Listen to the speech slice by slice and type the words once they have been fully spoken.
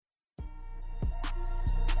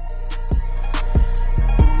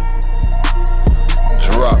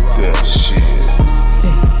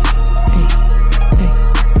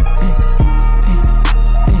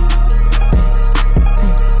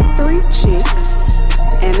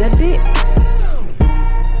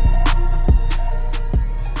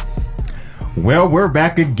Well, we're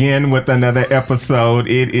back again with another episode.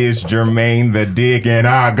 It is Jermaine the Dick, and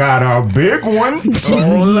I got a big one.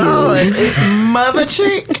 Oh, Lord. It's Motha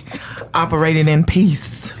Chick operating in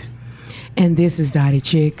peace. And this is Dottie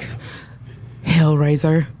Chick,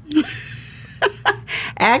 Hellraiser.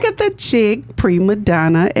 Agatha Chick, prima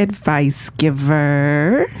donna, advice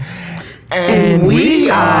giver. And we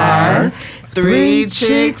are Three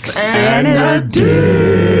Chicks and a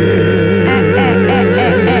Dick.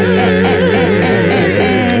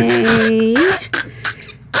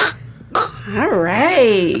 All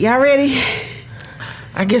right. Y'all ready?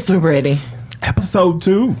 I guess we're ready. Episode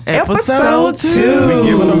 2. Episode 2. We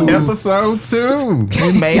giving them episode 2.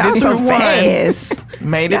 We made Y'all it so through fast. one.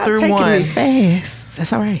 Made it Y'all through taking one. me fast.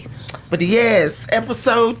 That's all right. But yes,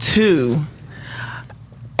 episode 2.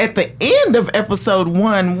 At the end of episode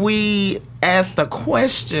 1, we asked a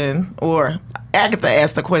question, or Agatha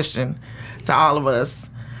asked a question to all of us.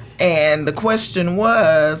 And the question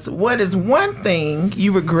was, what is one thing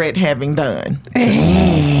you regret having done?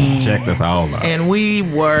 Check this all out. And we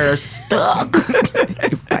were stuck.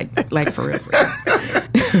 like forever.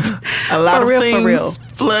 A lot For of real, for things real.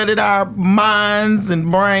 flooded our minds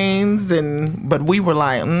and brains, but we were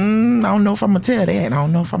like, I don't know if I'm gonna tell that. I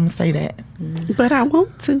don't know if I'm gonna say that. But I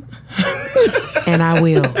want to. And I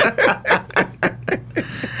will.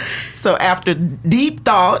 So after deep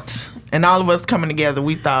thought and all of us coming together,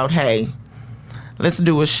 we thought, hey, let's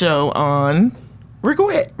do a show on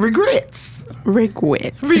regrets. Regret.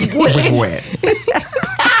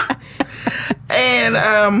 And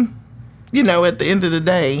at the end of the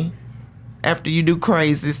day, after you do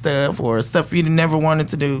crazy stuff or stuff you never wanted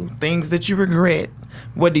to do, things that you regret,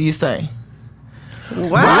 what do you say?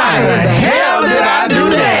 Why the hell did I do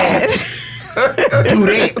that?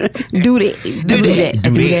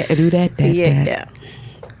 do that? Yeah.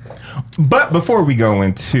 But before we go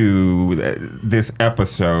into this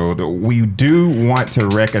episode, we do want to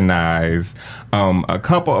recognize a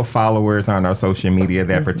couple of followers on our social media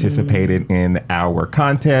that participated in our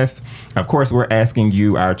contest. Of course, we're asking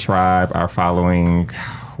you, our tribe, our following,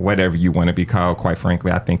 whatever you want to be called. Quite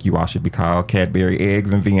frankly, I think you all should be called Cadbury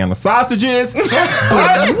eggs and Vienna sausages. What?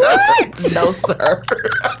 No, sir.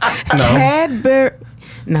 No. Cadbury.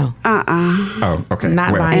 No. Oh, okay.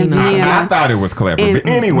 Not well, Vienna. I thought it was clever. But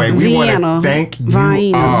anyway, we want to Vienna. thank you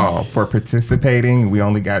Vienna. all for participating. We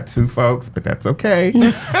only got 2 folks, but that's okay.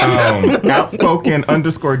 Outspoken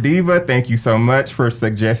 _diva, thank you so much for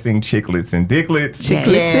suggesting Chicklets and Dicklets.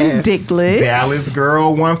 Chicklets and Dicklets. Dallas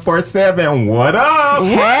Girl 147, what up?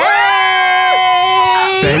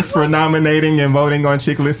 Thanks for nominating and voting on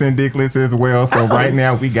Chicklets and Dicklets as well. So right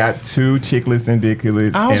now we got 2 Chicklets and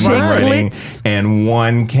Dicklets in the running, and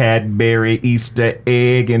 1 Cadbury Easter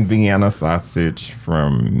egg and Vienna sausage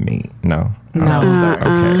from me. No, sir.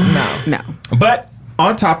 Okay. No. But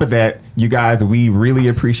on top of that, you guys, we really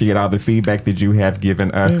appreciate all the feedback that you have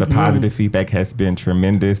given us. The positive feedback has been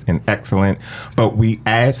tremendous and excellent. But we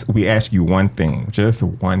ask you one thing, just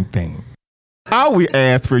one thing. All we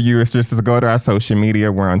ask for you is just to go to our social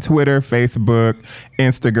media. We're on Twitter, Facebook,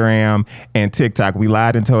 Instagram, and TikTok. We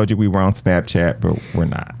lied and told you we were on Snapchat, but we're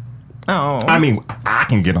not. Oh. I mean, I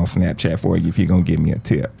can get on Snapchat for you if you're going to give me a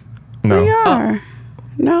tip. No. We are.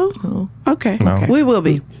 No? Oh. Okay. No. Okay. We will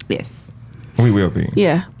be. Yes. We will be.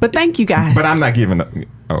 Yeah. But thank you guys. But I'm not giving up.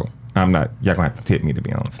 Oh, I'm not. Y'all going to have to tip me to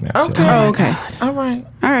be on Snapchat. Okay. Oh, okay. All right.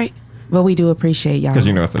 All right. But we do appreciate y'all. Because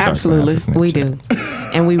you know it's a dark Absolutely. side for We Snapchat. do.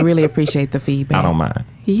 And we really appreciate the feedback. I don't mind.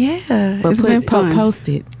 Yeah. But It's been fun. Post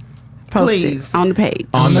it. Post Please. it on the page.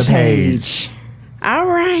 On the page. All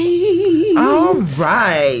right. All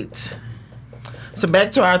right. So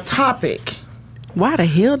back to our topic. Why the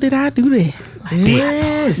hell did I do that?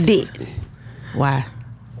 Yes. Did. Why?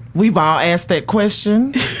 We've all asked that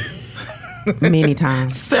question Many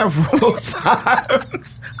times. several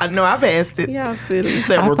times. I know I've asked it Y'all silly. I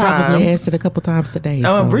several probably times. asked it a couple times today.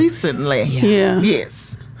 So. Recently. Yeah.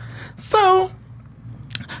 Yes. So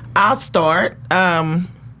I'll start.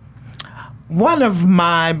 One of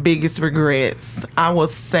my biggest regrets, I will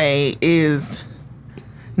say, is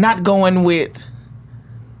not going with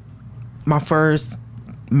my first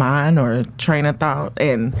mind or train of thought.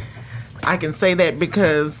 And I can say that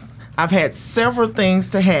because I've had several things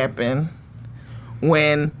to happen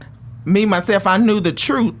when myself, I knew the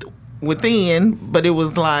truth within, but it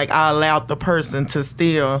was like I allowed the person to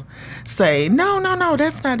still say, no,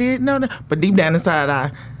 that's not it. No. But deep down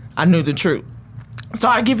inside, I knew the truth. So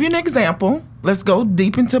I'll give you an example. Let's go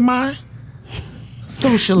deep into my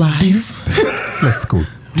social life. Let's go.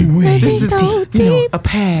 This is, a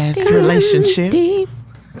past relationship.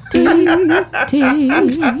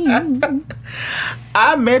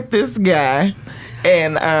 I met this guy,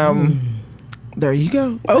 and there you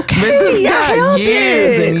go. Okay, met this guy held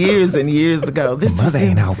years it. and years and years ago. This Mother was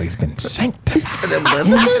ain't always been sanctified.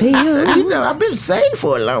 you know, I've been saved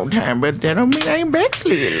for a long time, but that don't mean I ain't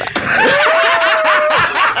backslid.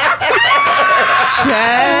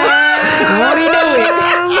 Won't he do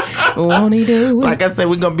it? Won't he do it? Like I said,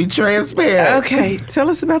 we're gonna be transparent. Okay, tell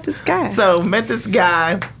us about this guy. So met this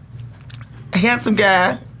guy, handsome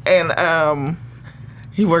guy, and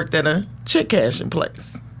he worked at a check cashing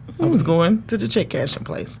place. I was going to the check cashing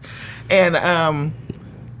place, and why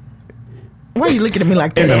are you looking at me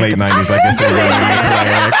like that? In the late 90s, like I said,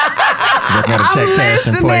 working at a check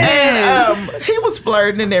cashing place. And he was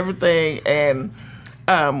flirting and everything, and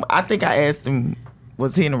I think I asked him,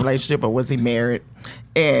 was he in a relationship or was he married?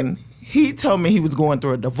 And he told me he was going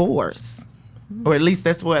through a divorce, or at least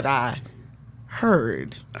that's what I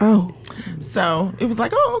heard. Oh. So it was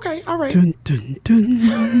like, oh, okay, all right. Dun, dun,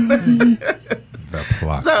 dun. The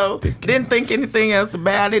plot So thickens. didn't think anything else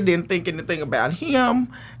about it, didn't think anything about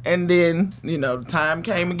him. And then, you know, the time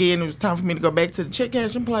came again. It was time for me to go back to the check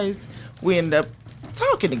cashing place. We ended up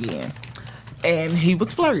talking again. And he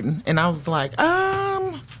was flirting. And I was like,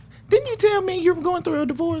 didn't you tell me you were going through a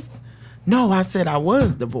divorce? No, I said I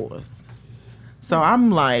was divorced. So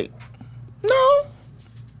I'm like, no,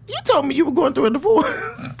 you told me you were going through a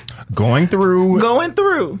divorce. Going through Going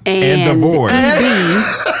through. and divorce.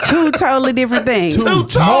 Two totally different things. Two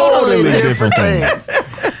totally different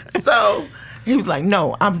things. So he was like,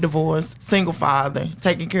 no, I'm divorced, single father,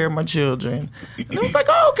 taking care of my children. And I was like,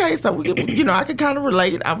 oh, okay. So, you know, I could kind of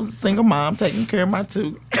relate. I was a single mom taking care of my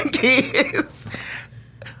 2 kids.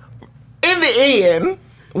 In the end,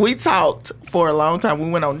 we talked for a long time. We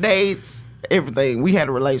went on dates, everything. We had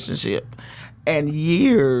a relationship. And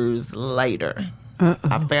years later,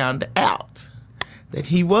 I found out that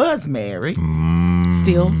he was married.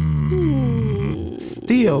 Still?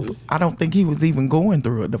 Still, I don't think he was even going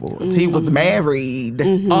through a divorce. He was married.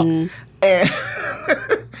 And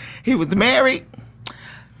he was married,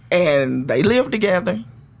 and they lived together.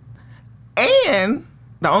 And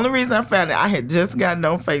the only reason I found it, I had just gotten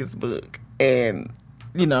on Facebook, and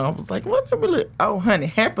you know, I was like, "What? Let me look. Oh, honey,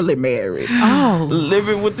 happily married. Oh.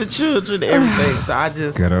 Living with the children, everything." So I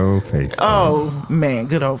just, Good old face. oh man,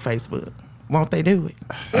 good old Facebook. Won't they do it?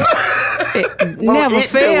 Never it do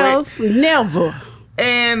fails. Never.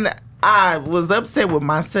 And I was upset with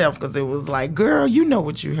myself because it was like, girl, you know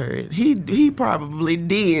what you heard. He probably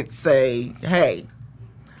did say, hey,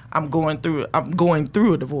 I'm going through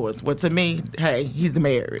a divorce. Well, to me, hey, he's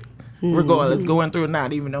married. Regardless, going through or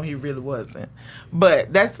not, even though he really wasn't.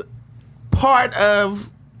 But that's part of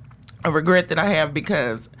a regret that I have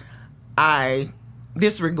because I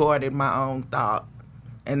disregarded my own thought.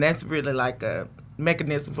 And that's really like a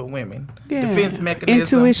mechanism for women. Yeah. Defense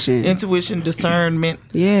mechanism. Intuition, discernment.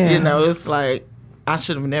 Yeah. You know, it's like I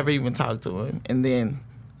should have never even talked to him. And then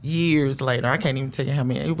years later, I can't even tell you how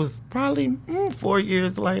many. It was probably 4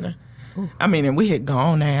 years later. I mean, and we had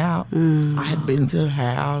gone out. I had been to the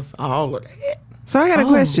house, all of that. So I got a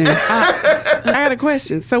question. I got a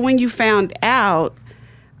question. So when you found out,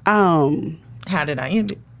 How did I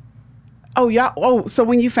end it? so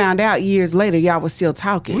when you found out years later, y'all was still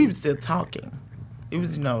talking. We were still talking. It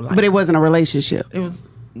was, you know, like. But it wasn't a relationship. It was,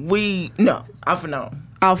 off and on.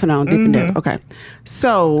 Off and on, dip and dip. Okay.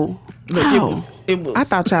 So, Look, it was. I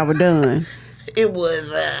thought y'all were done. It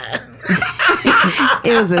was.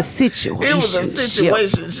 It was a situation. It was a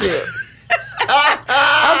situationship.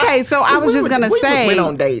 Okay, so I was just gonna say. We went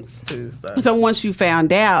on dates too. So once you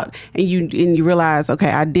found out and you realized,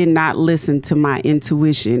 okay, I did not listen to my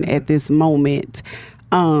intuition at this moment.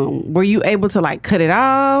 Were you able to like cut it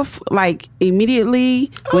off like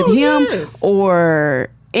immediately with him, yes. or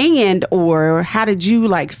how did you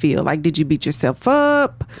like feel? Like, did you beat yourself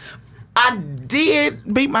up? I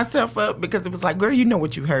did beat myself up because it was like, girl, you know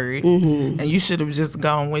what you heard, and you should have just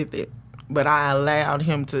gone with it. But I allowed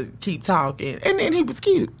him to keep talking, and then he was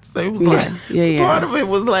cute, so it was like part of it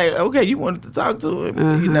was like, okay, you wanted to talk to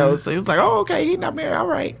him, you know. So it was like, oh, okay, he's not married, all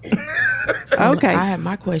right. Okay.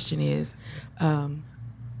 My question is, I'm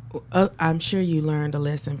sure you learned a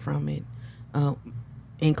lesson from it,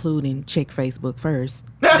 including check Facebook first.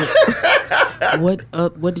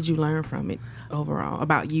 What did you learn from it overall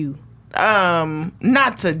about you?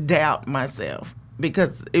 Not to doubt myself,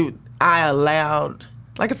 because I allowed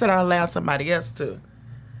somebody else to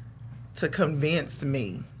convince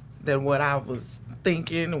me that what I was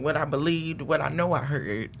thinking, what I believed, what I know I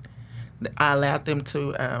heard, I allowed them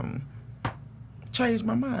to change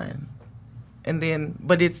my mind. And then,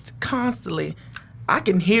 but it's constantly, I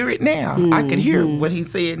can hear it now. I could hear what he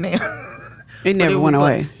said now. It never went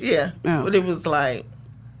away. Yeah. Oh. But it was like,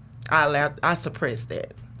 I suppressed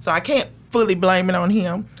that. So I can't fully blame it on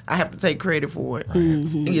him. I have to take credit for it.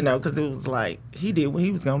 You know, because it was like, he did what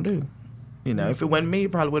he was going to do. You know, if it wasn't me,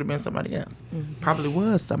 it probably would have been somebody else. Probably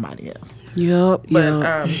was somebody else. Yep.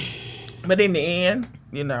 But in the end,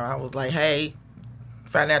 you know, I was like, hey,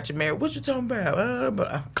 find out you're married. What you talking about?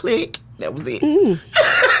 But click. That was it.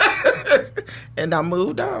 And I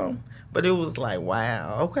moved on. But it was like,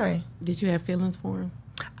 wow, okay. Did you have feelings for him?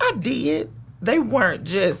 I did. They weren't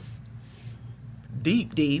just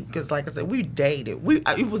deep, because like I said, we dated.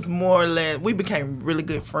 It was more or less, we became really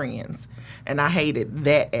good friends. And I hated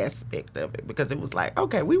that aspect of it because it was like,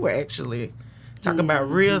 okay, we were actually talking about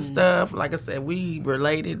real stuff. Like I said, we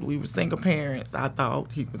related. We were single parents. I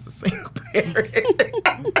thought he was a single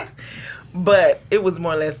parent. But it was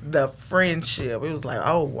more or less the friendship. It was like,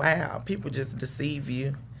 oh, wow, people just deceive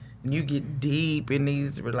you. And you get deep in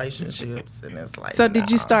these relationships, and it's like. So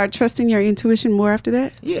did you start trusting your intuition more after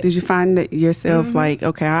that? Yes. Did you find that yourself like,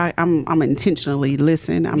 okay, I'm intentionally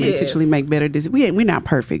listen. I'm intentionally make better decisions. We're not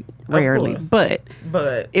perfect, rarely, but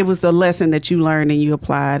it was the lesson that you learned and you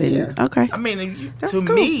applied. And okay, I mean, That's to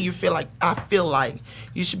cool. me, I feel like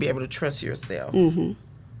you should be able to trust yourself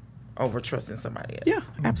over trusting somebody else. yeah,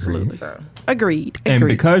 absolutely, So. agreed. And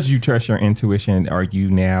because you trust your intuition, are you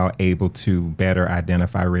now able to better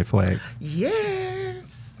identify red flags?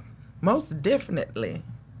 Yes, most definitely.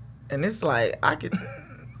 And it's like I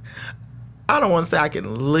don't want to say I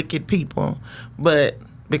can look at people, but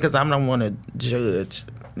because I don't want to judge,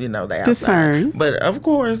 you know, the outside. Discern. But of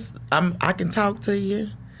course, I can talk to you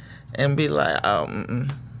and be like,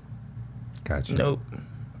 Gotcha. nope.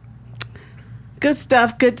 Good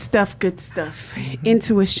stuff.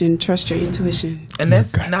 Intuition. Trust your intuition. And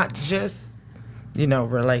that's not just, you know,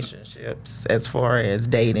 relationships as far as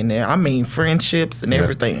dating. I mean, friendships and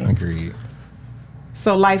everything. Agreed.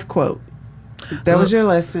 So life quote. That was your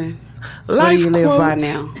lesson. What Life do you live by quote.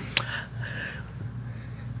 now?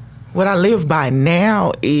 What I live by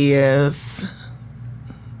now is,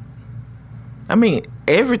 I mean,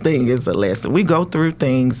 everything is a lesson. We go through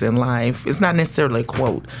things in life. It's not necessarily a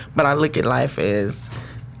quote, but I look at life as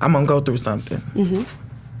I'm going to go through something.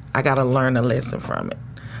 I got to learn a lesson from it.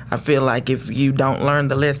 I feel like if you don't learn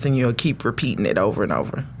the lesson, you'll keep repeating it over and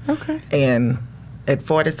over. Okay. And at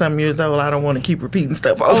 40-some years old, I don't want to keep repeating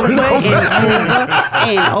stuff over and over.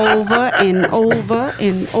 and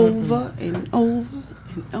over.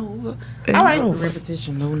 All right.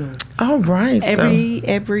 Repetition, no. All right.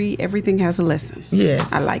 Everything has a lesson.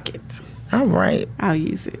 Yes. I like it. All right. I'll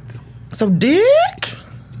use it. So, Dick?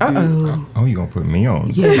 Oh, you gonna put me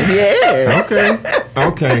on? Yes.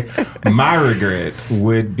 Okay. My regret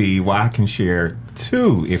would be, well, I can share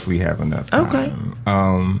two if we have enough time.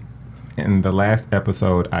 Okay. In the last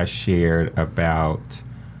episode, I shared about,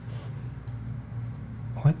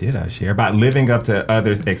 what did I share? About living up to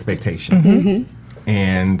others' expectations.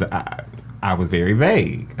 And I was very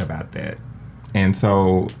vague about that. And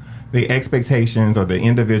so the expectations, or the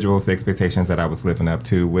individual's expectations that I was living up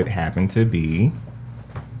to, would happen to be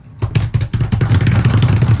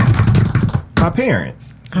my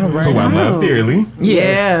parents, All right. who I love dearly.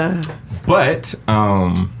 Yeah. But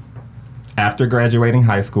after graduating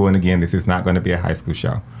high school, and again, this is not going to be a high school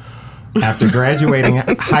show. After graduating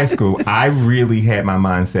high school, I really had my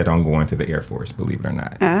mind set on going to the Air Force, believe it or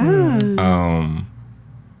not.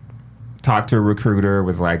 Talked to a recruiter,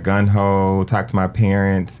 was like gung-ho, talked to my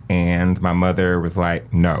parents, and my mother was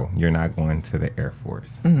like, no, you're not going to the Air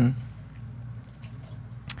Force.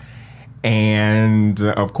 And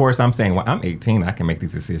of course, I'm saying, well, I'm 18. I can make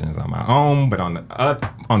these decisions on my own. But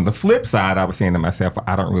on the flip side, I was saying to myself, well,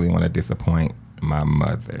 I don't really want to disappoint my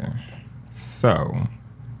mother. So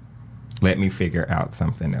let me figure out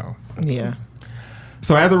something else. Yeah.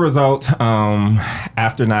 So as a result,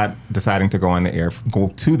 after not deciding to go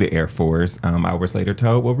to the Air Force, I was later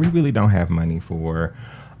told, well, we really don't have money for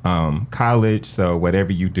college. So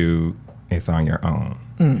whatever you do, it's on your own.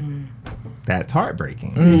 That's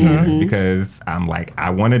heartbreaking because I'm like, I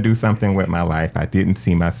want to do something with my life. I didn't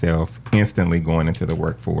see myself instantly going into the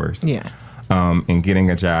workforce. Yeah. And getting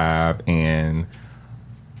a job and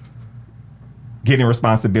getting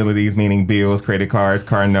responsibilities, meaning bills, credit cards,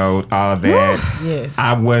 car note, all of that. Yes.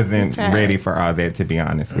 I wasn't ready for all that, to be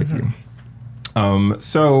honest with you.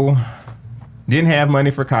 So didn't have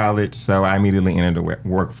money for college, so I immediately entered the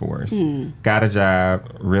workforce. Got a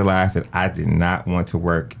job, realized that I did not want to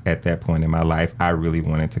work at that point in my life. I really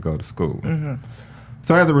wanted to go to school.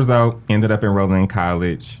 So as a result, ended up enrolling in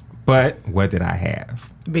college. But what did I have?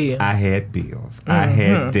 Bills. I had bills. I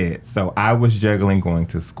had debt. So I was juggling going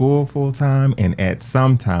to school full time and at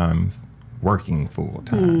sometimes working full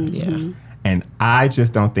time. Yeah. And I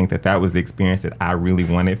just don't think that was the experience that I really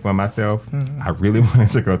wanted for myself. I really wanted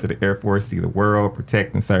to go to the Air Force, see the world,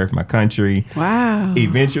 protect and serve my country. Wow.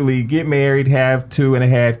 Eventually get married, have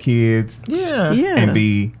 2.5 kids. Yeah. And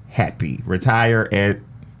be happy. Retire at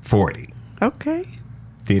 40. Okay.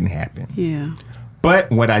 Didn't happen. Yeah. But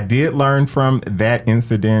what I did learn from that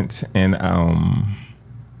incident and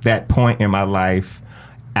that point in my life,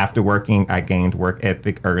 after working, I gained work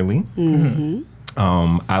ethic early.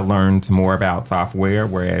 I learned more about software,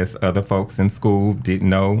 whereas other folks in school didn't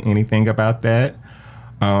know anything about that.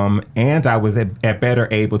 And I was better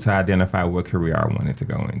able to identify what career I wanted to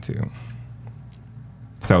go into.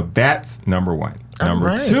 So that's number one.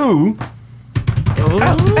 Number two. Drum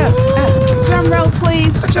roll,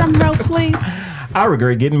 please. Drum roll, please. I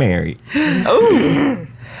regret getting married. I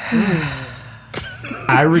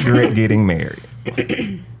regret getting married.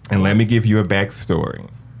 And let me give you a backstory.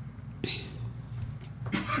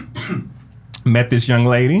 Met this young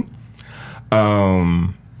lady.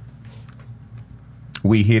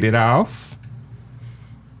 We hit it off.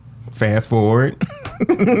 Fast forward.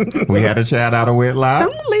 We had a child out of wedlock.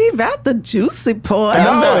 Don't leave out the juicy part.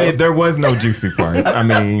 No, there was no juicy part. I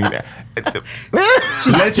mean,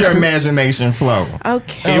 let your imagination flow.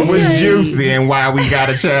 Okay. It was juicy and why we got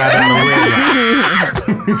a child out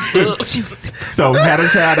of wedlock. Juicy. So had a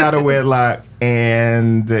child out of wedlock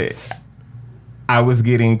and I was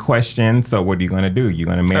getting questioned. So what are you going to do? You're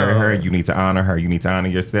going to marry her. You need to honor her. You need to honor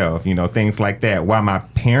yourself. You know, things like that. While my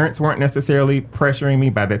parents weren't necessarily pressuring me,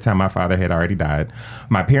 by that time my father had already died.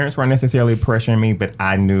 My parents weren't necessarily pressuring me, but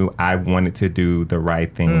I knew I wanted to do the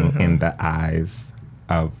right thing in the eyes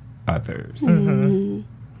of others.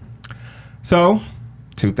 So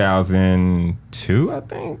 2002, I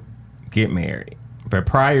think, get married. But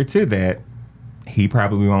prior to that, he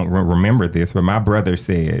probably won't remember this, but my brother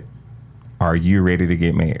said, "Are you ready to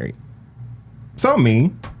get married?" So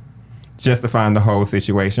me, justifying the whole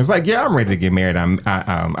situation, I was like, "Yeah, I'm ready to get married.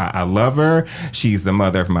 I love her. She's the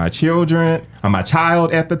mother of my children, my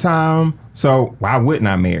child at the time. So why wouldn't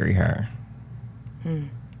I marry her?"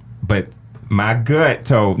 But my gut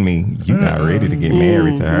told me, "You're not ready to get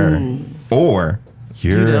married to her, or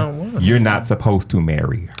you're not supposed to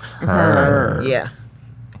marry her." Yeah.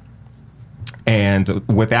 And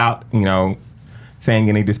without, saying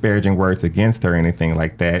any disparaging words against her or anything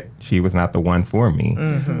like that, she was not the one for me.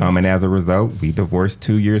 And as a result, we divorced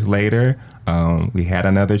 2 years later. We had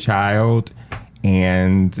another child,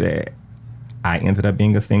 and I ended up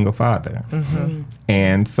being a single father.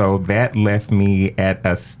 And so that left me at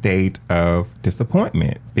a state of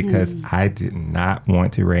disappointment because I did not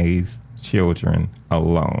want to raise children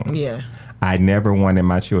alone. Yeah. I never wanted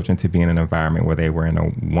my children to be in an environment where they were in a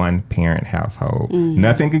one-parent household.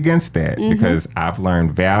 Nothing against that because I've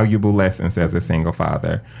learned valuable lessons as a single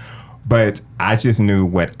father. But I just knew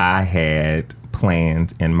what I had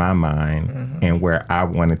planned in my mind and where I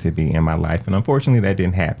wanted to be in my life. And unfortunately, that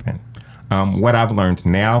didn't happen. What I've learned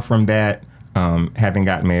now from that, having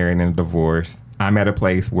gotten married and divorced, I'm at a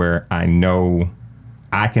place where I know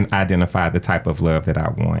I can identify the type of love that I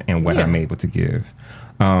want and what I'm able to give.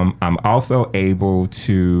 I'm also able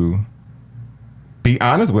to be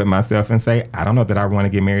honest with myself and say, I don't know that I want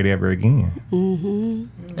to get married ever again.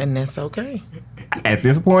 And that's okay. At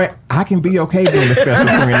this point, I can be okay being a special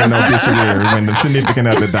friend in an obituary when the significant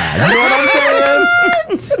other dies. You know what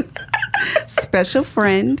I'm saying? Special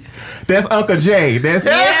friend. That's Uncle Jay. That's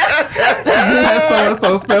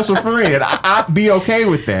so-and-so special friend. I'd be okay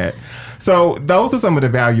with that. So those are some of the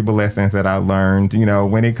valuable lessons that I learned.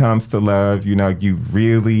 When it comes to love, you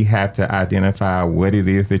really have to identify what it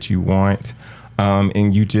is that you want.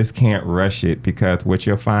 And you just can't rush it because what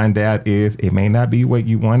you'll find out is it may not be what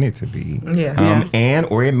you want it to be.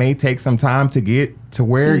 Or it may take some time to get to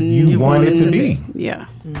where you want it to be. Yeah.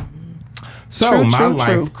 So my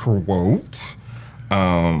life quote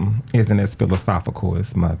isn't as philosophical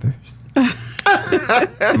as Mother's.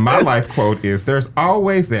 My life quote is, there's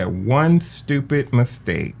always that one stupid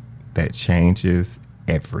mistake that changes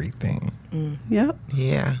everything. Yep.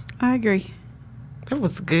 Yeah. I agree. That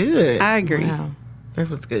was good. I agree. Wow. That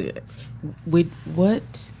was good.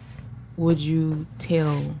 What would you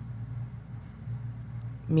tell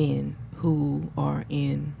men who are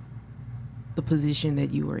in the position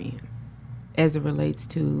that you were in as it relates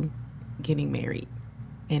to getting married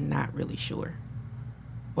and not really sure?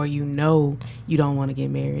 or you know you don't want to get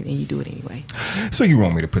married and you do it anyway. So you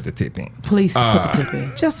want me to put the tip in? Please put the tip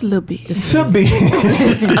in. Just a little bit.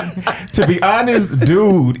 To be honest,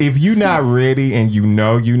 dude, if you're not ready and you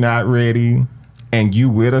know you're not ready and you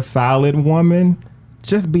with a solid woman,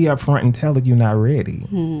 just be upfront and tell her you're not ready.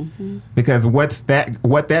 Mm-hmm. Because what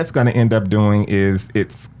that's going to end up doing is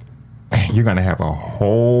you're going to have a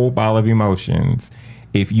whole ball of emotions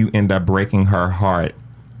if you end up breaking her heart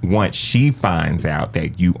once she finds out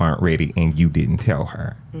that you aren't ready and you didn't tell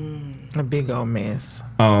her. A big old mess.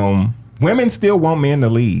 Women still want men to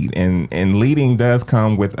lead, and leading does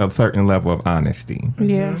come with a certain level of honesty.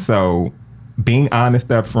 Yeah. So being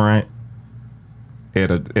honest up front,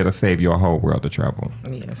 it'll save you a whole world of trouble.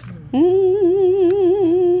 Yes.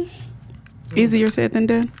 Easier said than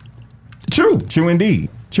done. True indeed,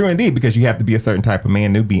 because you have to be a certain type of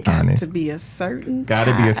man to be honest. To be a certain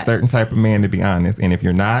Gotta be a certain type of man to be honest, and if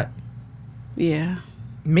you're not, yeah,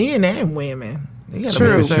 Men and women. You gotta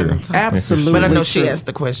true, be a certain true. type. Absolutely. But I know true. she asked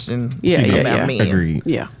the question. Yeah, about yeah. men. agreed.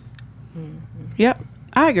 Yeah. Yep,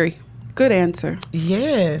 I agree. Good answer.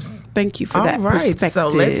 Yes. Thank you for All that right. perspective. So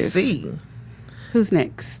let's see. Who's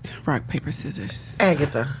next? Rock, paper, scissors.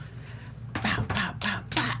 Agatha. Pow, pow, pow,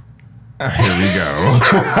 pow. Here we go.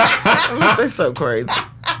 That's so crazy.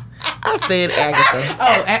 I said Agatha.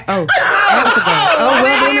 Oh, well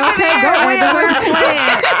then, okay, go.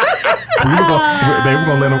 They were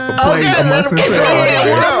gonna let them play amongst themselves.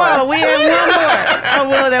 One more. We had one more. Oh,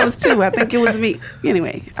 well, that was two. I think it was me.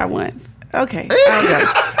 Anyway, I won. Okay, I'll go.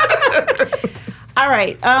 All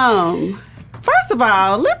right. First of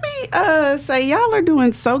all, let me say y'all are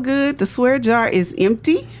doing so good. The swear jar is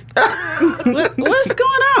empty. What's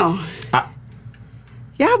going on?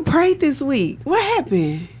 Y'all prayed this week. What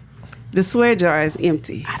happened? The swear jar is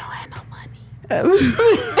empty. I don't have no money.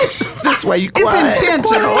 That's why you quiet. It's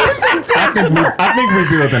intentional. I think we're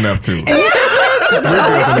building up to. It's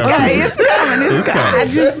coming. It's coming. I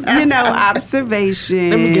just, observation.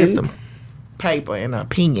 Let me get some paper and a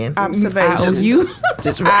pen. Observation. You?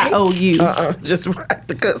 Just write. IOU. Just write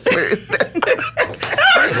the cuss words.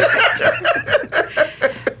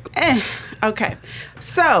 Okay.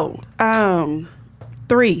 So,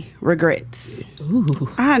 3 regrets. Ooh.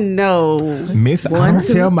 I know. Miss, I One, don't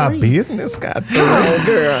two, tell my three. business, God. Oh,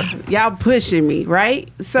 girl. Y'all pushing me,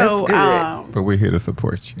 right? So, That's But we're here to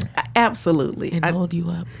support you. absolutely. And hold you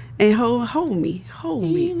up. And hold me.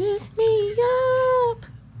 You lift me up.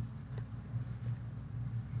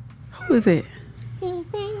 Who is it? You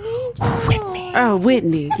bring me joy. Oh,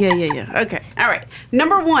 Whitney. Yeah. Okay. All right.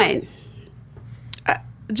 Number 1.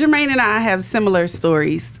 Jermaine and I have similar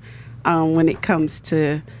stories when it comes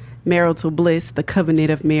to marital bliss, the covenant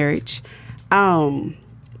of marriage. My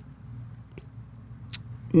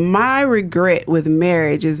regret with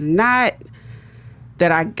marriage is not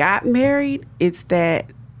that I got married, it's that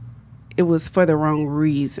it was for the wrong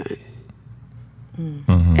reason.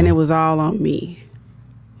 Mm-hmm. And it was all on me.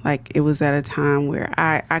 Like, it was at a time where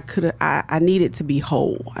I needed to be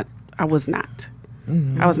whole. I was not.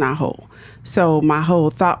 I was not whole. So my whole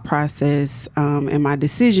thought process and my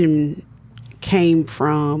decision came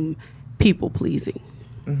from people pleasing,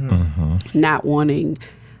 not wanting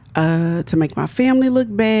to make my family look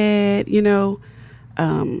bad.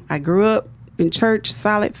 I grew up in church,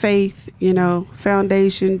 solid faith,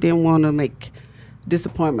 foundation. Didn't want to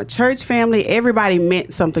disappoint my church family. Everybody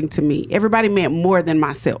meant something to me. Everybody meant more than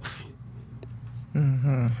myself.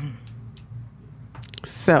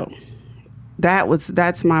 So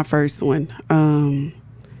that's my first one.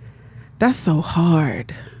 That's so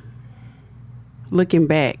hard. Looking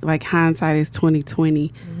back, like hindsight is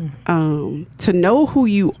 2020. To know who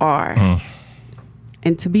you are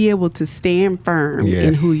and to be able to stand firm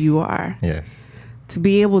in who you are. Yes. To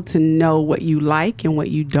be able to know what you like and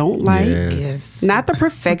what you don't like. Yes. Not the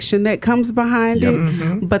perfection that comes behind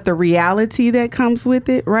it, but the reality that comes with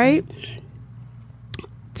it, right?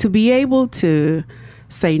 To be able to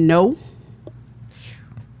say no.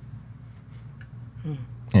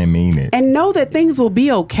 And mean it. And know that things will be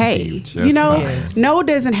okay. Just Yes. No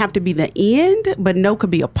doesn't have to be the end, but no could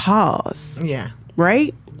be a pause, Yeah.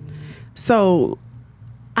 right? So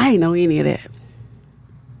I didn't know any of that.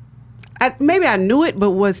 Maybe I knew it,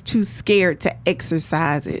 but was too scared to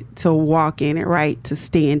exercise it, to walk in it, right? To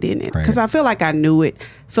stand in it. Because I feel like I knew it.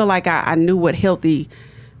 Feel like I knew what healthy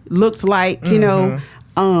looked like,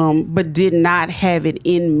 but did not have it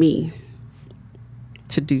in me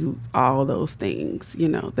to do all those things,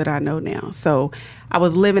 that I know now. So I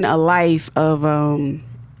was living a life of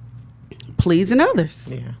pleasing others.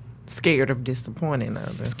 Yeah. Scared of disappointing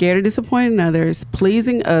others. Scared of disappointing others,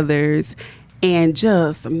 pleasing others, and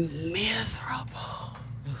just miserable.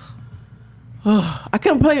 I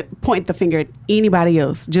couldn't point the finger at anybody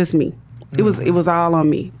else, just me. It was all on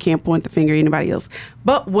me. Can't point the finger at anybody else.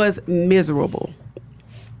 But was miserable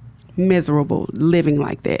living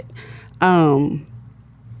like that.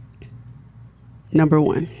 Number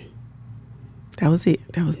one. That was it.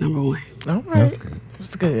 That was number one. All right. It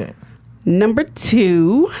was good. Number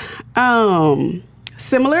two,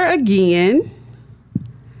 similar again,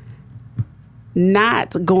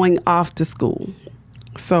 not going off to school.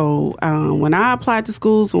 So when I applied to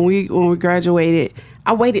schools, when we graduated,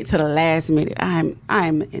 I waited to the last minute. I'm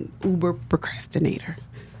an uber procrastinator,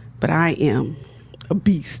 but I am a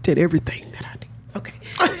beast at everything that I do. Okay,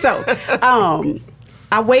 so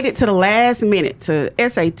I waited to the last minute to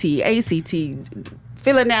SAT, ACT,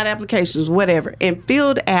 filling out applications, whatever, and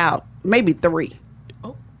filled out maybe 3.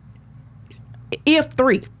 Oh. If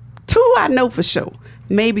 3. 2 I know for sure,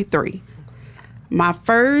 maybe 3. My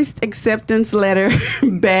first acceptance letter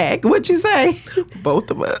back. What'd you say?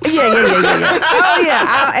 Both of us. Yeah. Oh, yeah.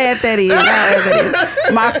 I'll add that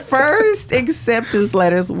in. My first acceptance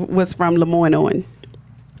letters was from Lemoyne.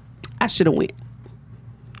 I should have went.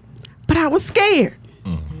 But I was scared.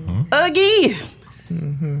 Mm-hmm. Again.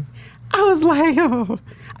 Mm-hmm. I was like, oh.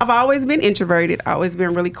 I've always been introverted. Always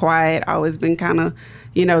been really quiet. Always been kind of,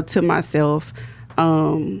 to myself.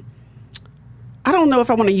 I don't know if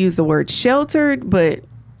I want to use the word sheltered, but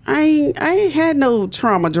I ain't had no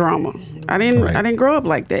drama. I didn't grow up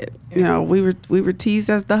like that. We were teased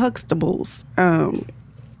as the Huxtables.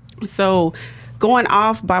 So going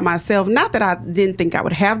off by myself, not that I didn't think I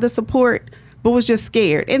would have the support, but was just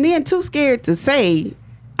scared. And then too scared to say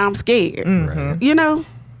I'm scared. Mm-hmm.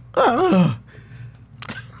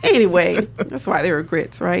 Anyway, that's why they're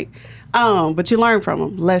regrets, right? But you learn from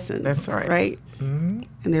them, lessons. That's right. Right? Mm-hmm.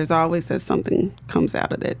 And there's always that something comes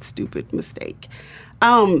out of that stupid mistake.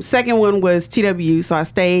 Second one was TWU. So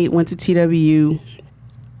I went to TWU,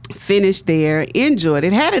 finished there, enjoyed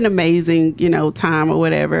it, had an amazing, time or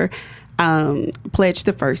whatever. Pledged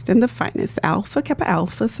the first and the finest Alpha Kappa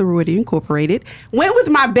Alpha Sorority Incorporated. Went with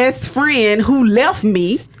my best friend who left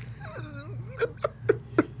me.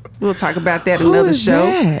 We'll talk about that another show.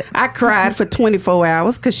 That? I cried for 24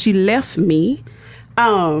 hours because she left me.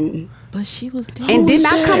 But she was and did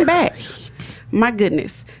not come back. My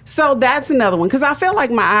goodness. So that's another one. Because I felt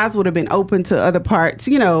like my eyes would have been open to other parts,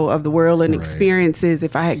 of the world and experiences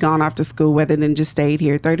if I had gone off to school rather than just stayed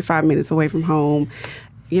here 35 minutes away from home.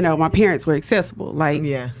 My parents were accessible. Like,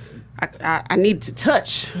 yeah, I need to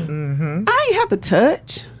touch. Mm-hmm. I ain't have to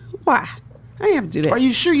touch. Why? I ain't have to do that. Are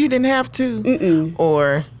you sure you didn't have to? Mm-mm.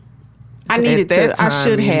 Or I needed to. I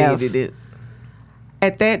should have. It.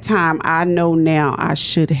 At that time, I know now I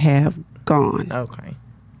should have gone. Okay.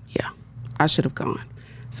 Yeah, I should have gone.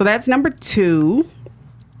 So that's number 2.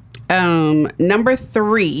 Number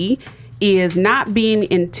 3 is not being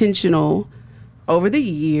intentional over the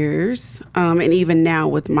years, and even now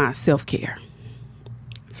with my self-care.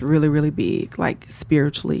 It's really, really big, like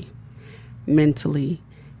spiritually, mentally,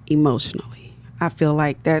 emotionally. I feel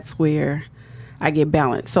like that's where I get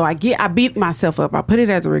balanced. So I beat myself up. I put it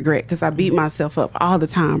as a regret because I beat myself up all the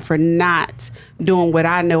time for not doing what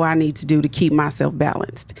I know I need to do to keep myself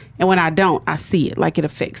balanced. And when I don't, I see it. Like it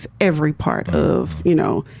affects every part of,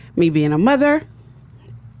 me being a mother,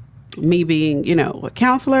 me being, a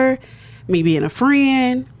counselor, me being a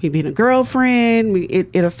friend, me being a girlfriend.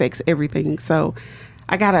 It affects everything. So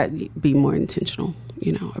I got to be more intentional,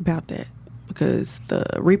 about that because the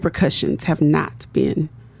repercussions have not been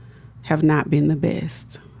the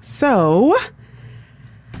best. So,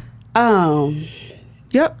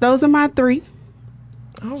 yep, those are my 3.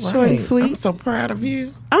 All right. Short and sweet. I'm so proud of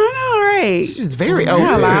you. I know, right? She's very open.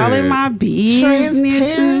 All in my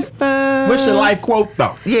business and stuff. What's your life quote,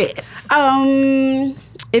 though? Yes.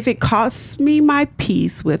 If it costs me my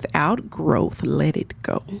peace without growth, let it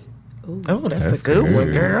go. Ooh. Oh, that's a good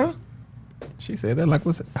one, girl. She said that like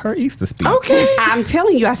was her Easter speech. Okay. I'm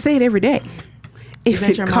telling you, I say it every day. If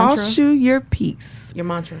it costs you your peace, your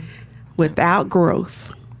mantra, without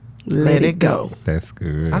growth, let it go. That's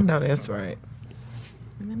good. I know that's right.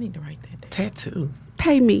 I need to write that down. Tattoo.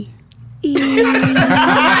 Pay me. No,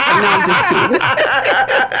 I'm just kidding.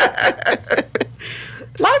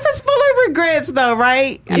 Life is full of regrets, though,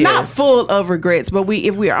 right? Yes. Not full of regrets, but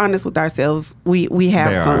if we are honest with ourselves, we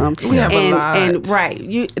have some. We have a lot. And right,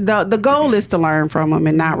 the goal is to learn from them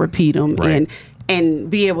and not repeat them, and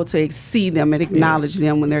be able to see them and acknowledge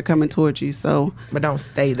them when they're coming towards you. So, but don't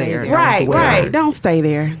stay there. Right. Don't stay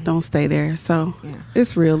there. So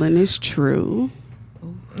it's real and it's true.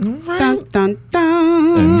 Right. Dun dun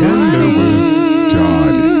dun. And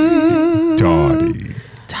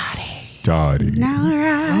Dottie. All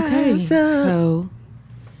right. Okay. What's up? So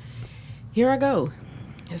here I go.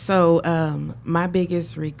 So my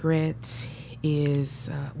biggest regret is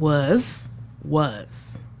was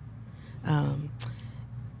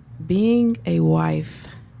being a wife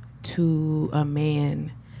to a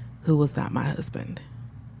man who was not my husband.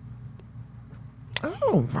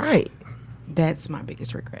 Oh, right. That's my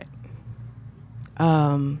biggest regret.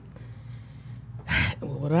 What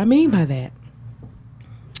do I mean by that?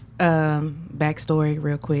 Backstory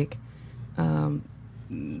real quick.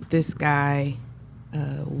 This guy, I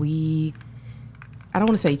don't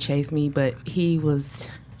want to say chase me, but he was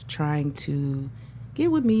trying to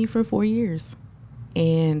get with me for 4 years.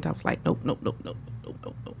 And I was like, nope.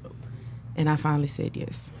 And I finally said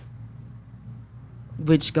yes.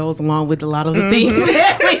 Which goes along with a lot of the things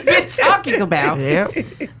that we've been talking about. Yep.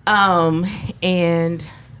 And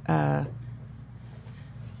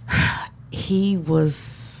he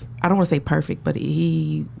was, I don't want to say perfect, but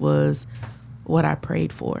he was what I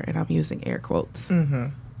prayed for. And I'm using air quotes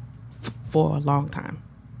for a long time.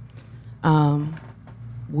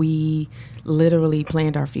 We literally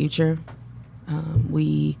planned our future.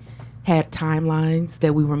 We had timelines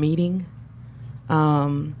that we were meeting.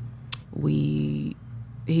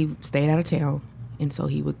 He stayed out of town, and so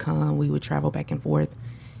he would come. We would travel back and forth,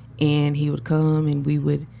 and he would come, and we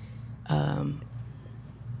would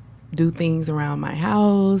do things around my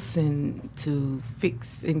house and to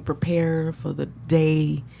fix and prepare for the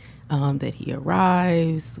day that he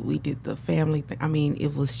arrives. We did the family thing. I mean,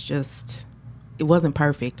 it wasn't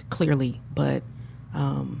perfect, clearly, but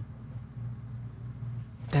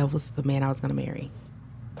that was the man I was going to marry.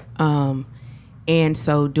 And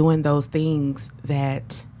so doing those things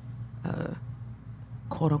that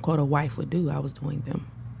quote unquote a wife would do, I was doing them.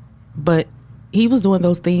 But he was doing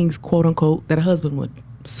those things, quote unquote, that a husband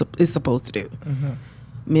is supposed to do.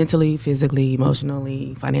 Mentally, physically,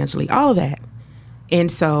 emotionally, financially, all of that.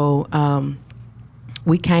 And so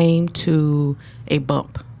we came to a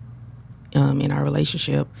bump in our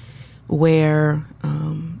relationship where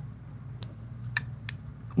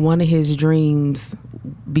one of his dreams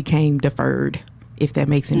became deferred, if that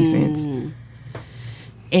makes any sense.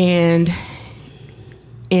 And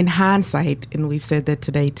in hindsight, and we've said that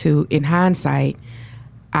today too, in hindsight,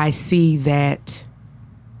 I see that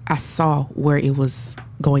I saw where it was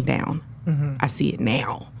going down. I see it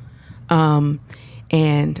now.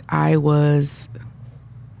 And I was,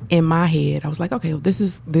 in my head, I was like, okay, well, this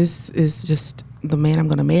is just the man I'm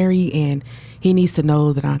going to marry, and he needs to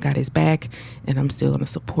know that I got his back, and I'm still going to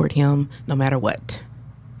support him no matter what.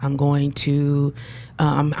 I'm going to,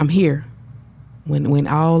 I'm here. When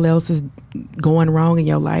all else is going wrong in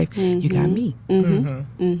your life, you got me.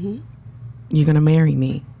 You're going to marry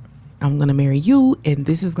me. I'm going to marry you, and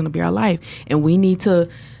this is going to be our life. And we need to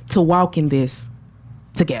walk in this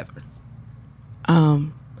together.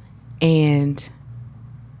 And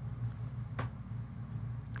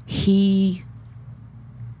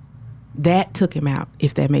that took him out,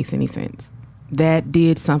 if that makes any sense. That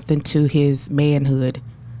did something to his manhood,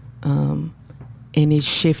 and it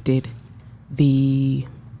shifted the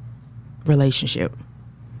relationship.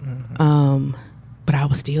 But I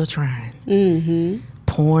was still trying.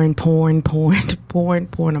 Pouring. I'm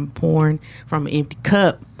pouring from an empty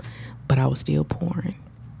cup, but I was still pouring.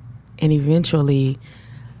 And eventually,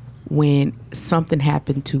 when something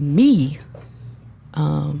happened to me,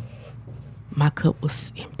 my cup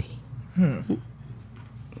was empty.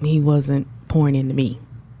 He wasn't pouring into me.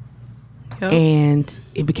 Yep. And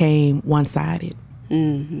it became one-sided.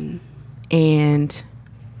 And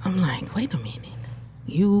I'm like, wait a minute.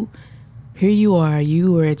 Here you are.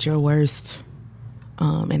 You were at your worst,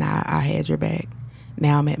 and I had your back.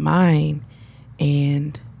 Now I'm at mine,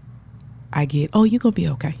 and I get, oh, you're going to be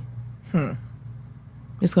okay.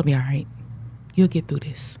 It's going to be all right. You'll get through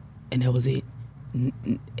this. And that was it.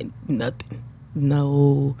 Nothing.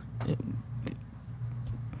 No.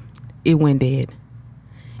 It went dead.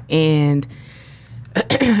 And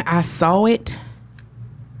I saw it,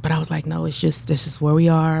 but I was like, no, this is where we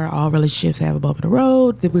are. All relationships have a bump in the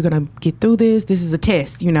road. That we're going to get through this. This is a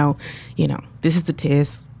test, you know, this is the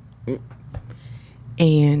test.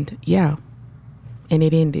 And yeah, and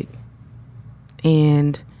it ended.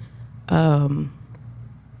 And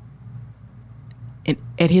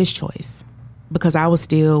at his choice, because I was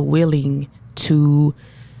still willing to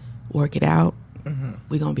work it out.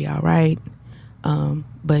 We're gonna be all right.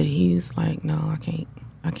 But he's like, no, I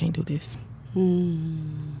can't do this.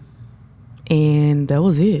 And that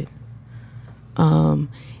was it. And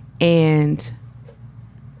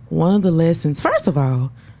one of the lessons, first of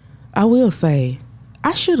all, I will say,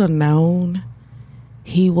 I should have known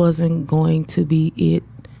he wasn't going to be it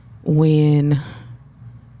when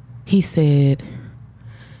he said,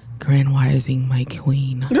 "Grand Rising, my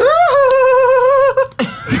queen."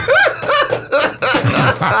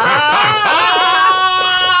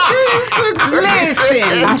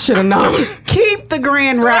 Listen, I should have known. keep the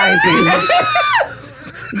grand risings.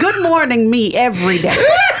 Good morning, me every day.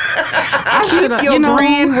 Keep your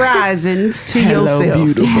grand risings to yourself.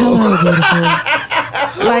 Beautiful. Hello, beautiful.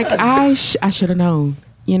 Like I should have known,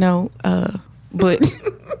 but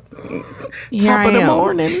here Top I of the am.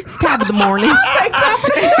 morning. It's top of the morning.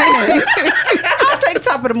 I'll take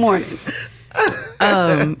top of the morning.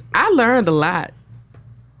 I learned a lot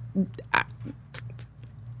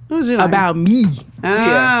What you like? about me.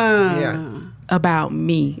 Yeah. About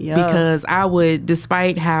me Yeah. because I would,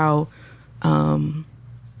 despite how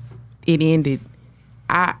it ended,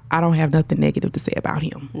 I don't have nothing negative to say about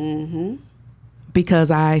him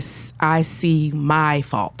because I see my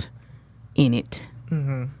fault in it.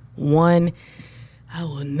 One, I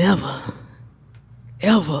will never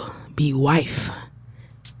ever be wife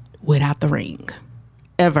without the ring,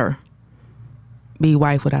 ever be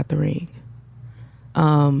wife without the ring.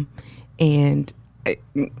 And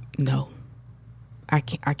no, I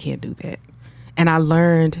can't do that. And I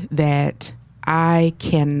learned that I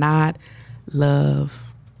cannot love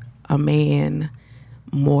a man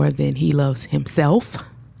more than he loves himself.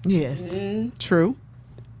 Yes. True.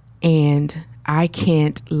 And I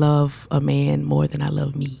can't love a man more than I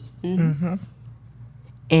love me.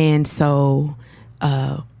 And so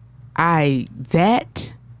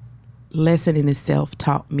that lesson in itself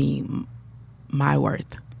taught me my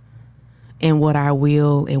worth and what I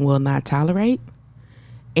will and will not tolerate.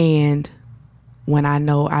 And when I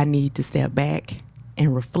know I need to step back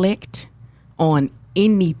and reflect on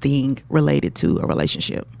anything related to a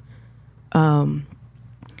relationship. And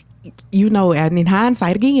in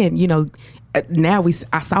hindsight again, now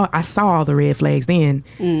I saw all the red flags then.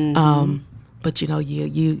 But you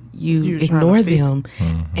ignore them,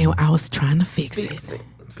 and I was trying to fix it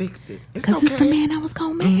Fix it. because it's the man I was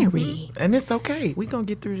gonna marry. And it's okay. We gonna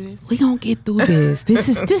get through this. We gonna get through this. This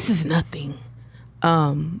is nothing.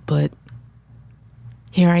 But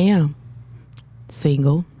here I am,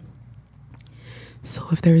 single. So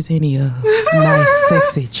if there's any nice,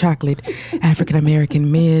 sexy, chocolate African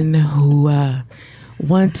American men who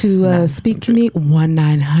want to speak to me,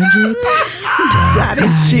 1-900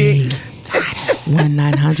 Dottie chick.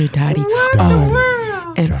 1-900 Dottie.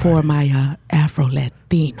 Oh, and for my Afro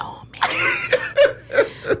Latino man,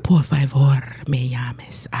 por favor me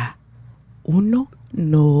llames a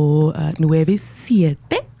 1-9-7.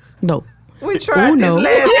 No. We tried Uno. this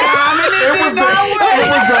last time and it did not work.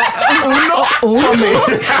 Uno.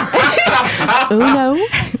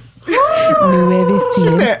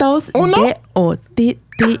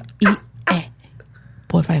 900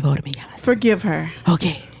 Por favor, me llamas. Forgive her.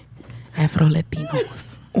 Okay. Afro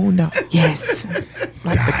Latinos. Uno. Yes.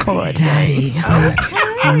 Like the card. Daddy.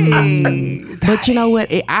 But you know what?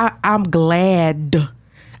 I'm glad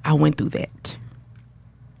I went through that.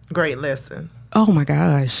 Great lesson. Oh my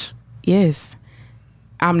gosh. Yes.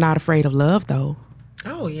 I'm not afraid of love though.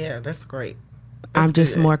 Oh yeah, that's great. I'm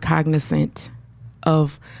just more cognizant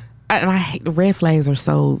of, and I hate the red flags are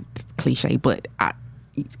so cliche, but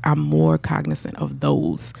I'm more cognizant of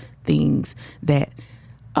those things that,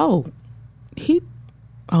 that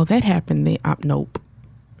happened. Then nope,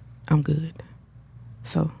 I'm good.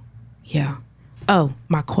 So, yeah. Oh,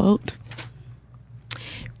 my quote: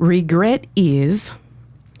 regret is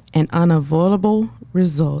an unavoidable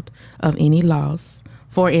result of any loss.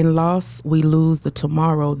 For in loss, we lose the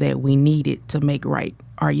tomorrow that we needed to make right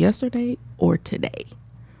our yesterday or today.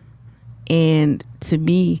 And to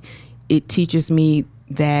me, it teaches me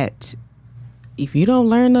that if you don't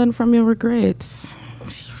learn nothing from your regrets,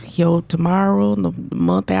 your tomorrow, the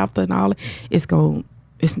month after, and all, it's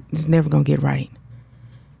never gonna get right.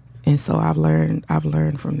 And so I've learned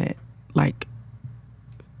from that. Like,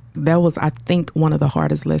 that was, I think, one of the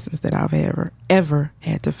hardest lessons that I've ever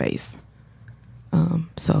had to face.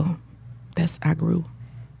 So I grew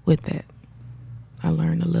with that. I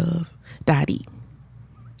learned to love Dottie.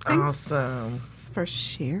 Awesome. Thanks for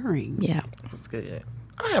sharing. Yeah. That's good.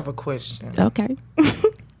 I have a question. Okay.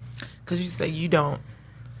 Because you say you don't.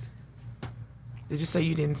 Did you say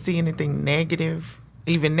you didn't see anything negative?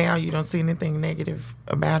 Even now, you don't see anything negative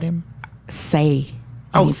about him? Say.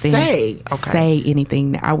 Oh, anything. say. Okay. Say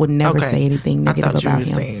anything. I would never say anything negative I thought about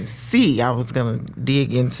you were him. saying see. I was going to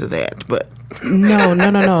dig into that, but. No.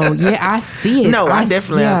 Yeah, I see it. No, I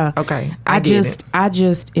definitely. Yeah. Okay. I just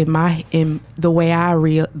in the way I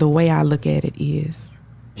look at it is,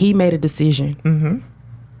 he made a decision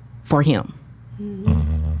for him.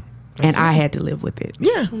 and I had to live with it.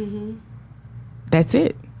 Yeah. That's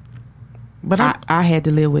it. But I had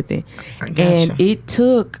to live with it. I gotcha. And it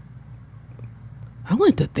took, I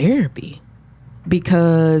went to therapy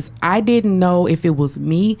because I didn't know if it was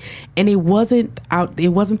me. And it wasn't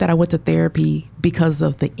that I went to therapy because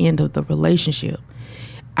of the end of the relationship.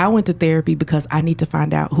 I went to therapy because I need to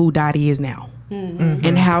find out who Dottie is now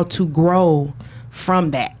and how to grow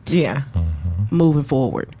from that. Yeah. Moving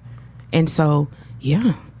forward. And so,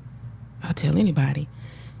 yeah, I'll tell anybody.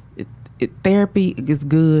 Therapy is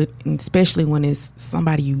good, and especially when it's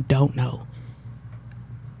somebody you don't know.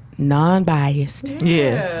 Non-biased.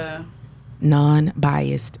 Yes.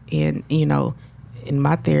 Non-biased. And, you know, and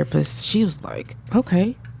my therapist, she was like,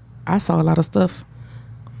 okay, I saw a lot of stuff.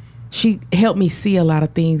 She helped me see a lot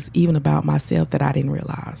of things, even about myself, that I didn't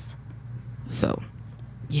realize. So,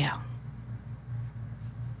 yeah.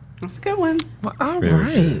 That's a good one. Well, all Very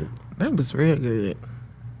right. good. That was real good.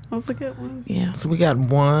 That's a good one. Yeah. So we got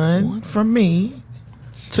 1 from me,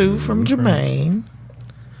 2 from Jermaine,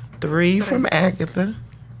 3 from Agatha,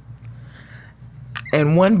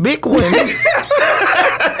 and 1 big one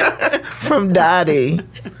from Dottie.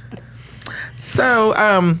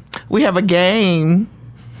 So we have a game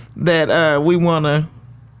that we want to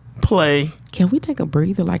play. Can we take a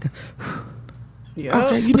breather? Like a, Yeah.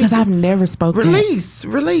 Okay, you because need to I've never spoken.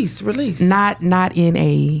 release. Not in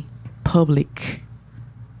a public.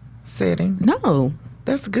 Setting. No.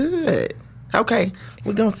 That's good. Okay,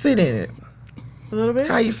 we're gonna sit in it. A little bit.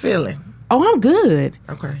 How you feeling? Oh, I'm good.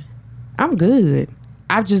 Okay. I'm good.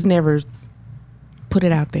 I've just never put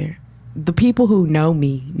it out there. The people who know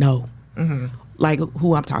me know, like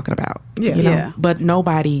who I'm talking about. Yeah. you know? Yeah. But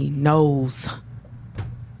nobody knows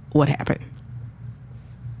what happened.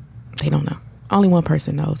 They don't know. Only one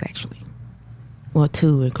person knows, actually. Well,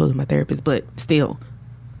 2, including my therapist, but still.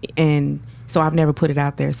 And so I've never put it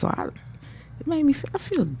out there. So it made me I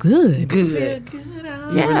feel good. Good.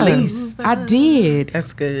 Yeah, Release. I did.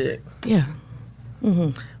 That's good. Yeah.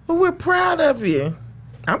 Well, we're proud of you.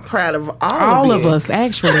 I'm proud of All of of you. us,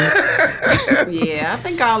 actually. Yeah, I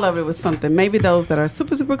think all of it was something. Maybe those that are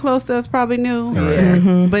super, super close to us probably knew.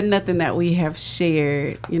 Yeah. But nothing that we have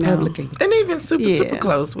shared, you know. Publicly. And even super Yeah.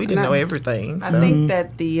 close. We didn't And know I- everything. I so. think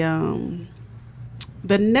that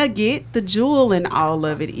the nugget, the jewel in all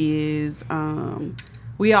of it is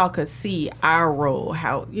we all could see our role,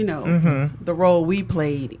 how, you know, the role we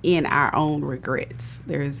played in our own regrets.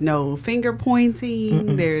 There's no finger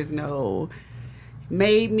pointing. There's no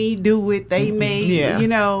made me do it. They made, Yeah. you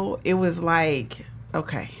know, it was like,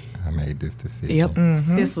 okay, I made this decision. Yep.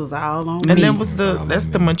 this was all on And me. that was that's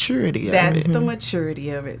the maturity of That's it. the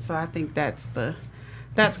maturity of it. So I think that's the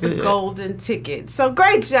good. golden ticket. So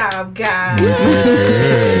great job, guys.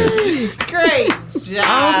 Great job.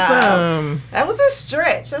 Awesome. That was a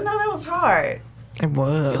stretch. I know that was hard. It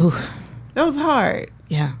was. That was hard.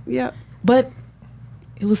 Yeah. Yep. But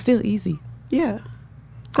it was still easy. Yeah.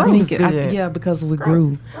 Growth is good. Yeah, because we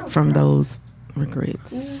grew from those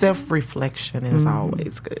regrets. Self-reflection is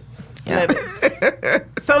always good. Love it.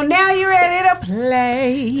 So now you're ready to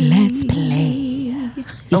play. Let's play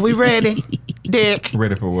Are we ready? Dick.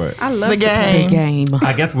 Ready for what? I love The to play. game. the game.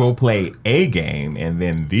 I guess we'll play a game and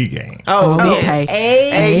then the game. Oh, Oh, okay.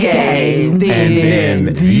 okay. A game. And then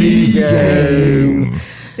the game.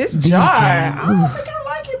 This jar. I don't think I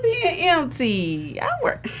like it being empty. I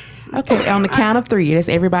work. Okay, on the count of 3, let's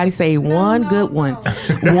everybody say one good one. 1,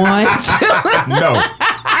 2. No.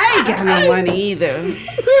 I ain't got no money either.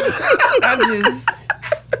 I just,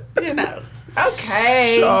 you know.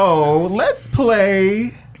 Okay. So let's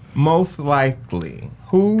play most likely.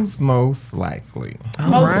 Who's most likely?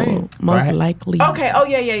 All right. Most Right. likely. Okay. Oh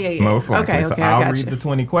yeah. Most likely. Okay. So Okay. I I'll got read you. the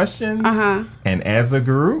 20 questions. And as a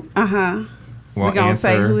group, we're gonna we'll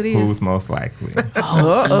say answer who it is. who's most likely.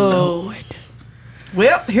 Uh-oh.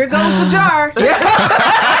 Well, here goes the jar.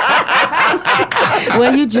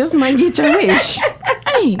 Well, you just might get your wish.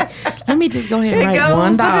 Hey, let me just go ahead and Here write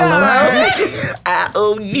goes the $1. jar. I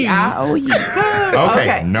owe you. I owe you. Okay,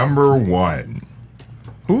 Okay. number 1.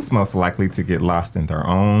 Who's most likely to get lost in their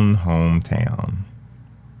own hometown?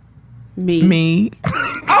 Me.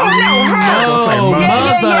 Oh,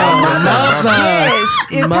 Yes,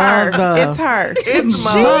 it's Mother. her. It's her.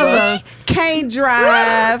 It's she Mother. can't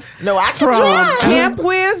drive No, I can from drive. Camp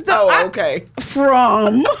Wisdom. Oh, okay.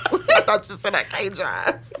 From I thought you said I can't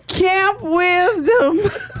drive. Camp Wisdom.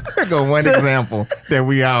 There go one example that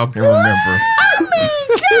we all can remember.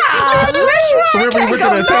 God, When we went to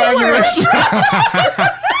the Italian restaurant,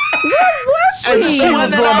 Where was and she? she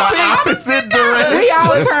was going the opposite direction. We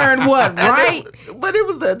all turned what, right? But it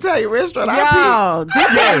was the Italian restaurant I Y'all,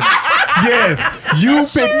 Yes, you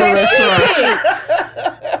picked the restaurant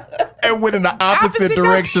and went in the opposite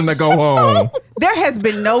direction to go home. there has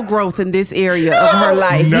been no growth in this area of her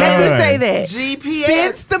life. None. Let me say that. picked. GPS.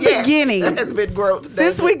 Since the beginning. There has been growth.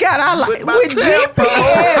 Since we got our life With my with cell phone.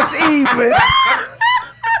 GPS even.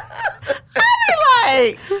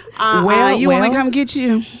 I be like, you want me to come get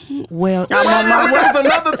you? Well, There was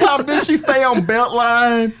another time, did she stay on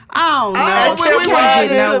Beltline? Oh no, Oh, she when we can't headed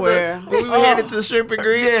get to nowhere. when we were headed to Shrimp and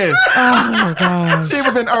Grits. Yes. oh my gosh. She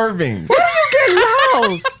was in Irving. Get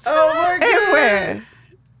lost. Oh my god. Everywhere.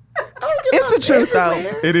 I don't get It's the lost truth,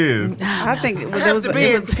 everywhere. It is. I think You have to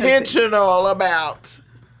be intentional about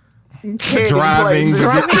Driving. places. With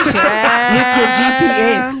your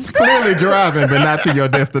GPS. Clearly driving, but not to your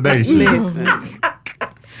destination. Listen,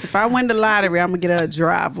 if I win the lottery, I'm gonna get her a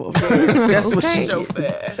driver. That's what she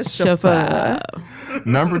Chauffeur. chauffeur.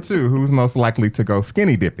 Number 2, who's most likely to go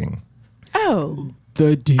skinny dipping? Oh,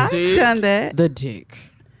 The dick. I've done that. The dick.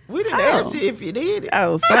 We didn't ask you if you did it.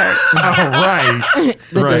 Oh, sorry. Oh, right.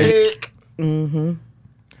 Right. Dick.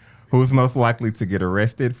 Who's most likely to get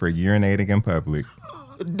arrested for urinating in public?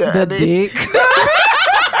 The Dottie. dick.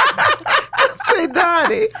 Say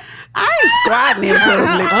Dottie. I ain't squatting in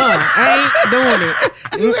public. I ain't doing it.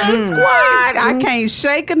 You ain't squad. I can't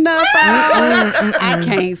shake enough out. I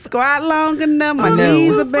can't squat long enough. My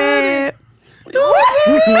knees are bad.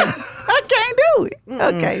 I can't do it.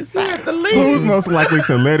 Okay, sorry. Who's most likely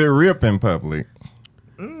to let it rip in public?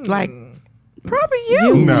 Like, Probably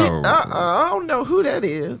you. No. I don't know who that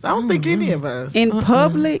is. I don't think any of us. In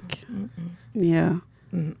public? Yeah.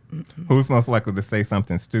 Who's most likely to say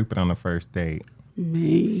something stupid on the first date?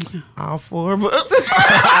 Me. All 4 of us.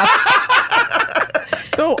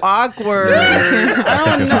 So awkward. I think it's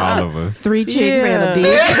all of us. 3 chicks and a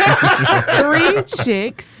dick. 3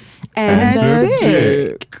 chicks and a And a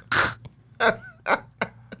dick.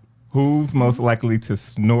 Who's most likely to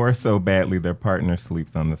snore so badly their partner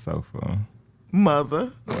sleeps on the sofa?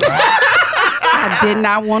 Mother. I did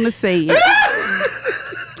not want to say it.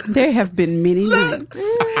 There have been many nights.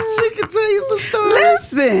 She can tell you some stories.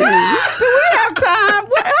 Listen, do we have time?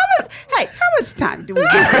 How much time do we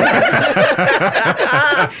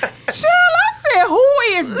have? Chill, I said, who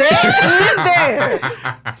is that in there?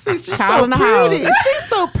 See, she's Child so in the pretty. house. She's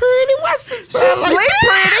so pretty. Why she She sound like sleep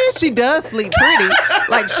pretty. She does sleep pretty.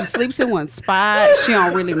 Like she sleeps in one spot. She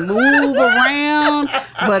don't really move around.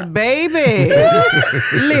 But baby,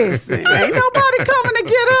 listen, ain't nobody coming to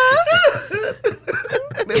get her.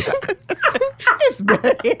 It's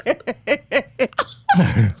bad.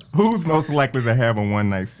 Who's most likely to have a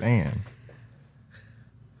one-night stand?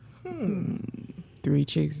 3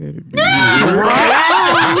 chicks and a dick.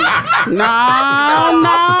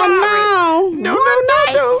 No.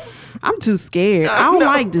 I'm too scared. I don't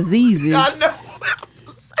like diseases. I know.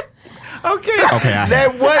 Okay. Okay, I That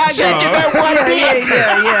one chicken, that one dick.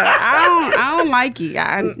 Yeah. I don't like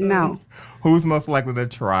it. No. Who's most likely to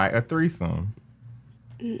try a threesome?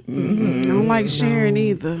 I don't like sharing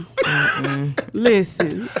either.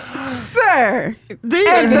 Listen, sir, and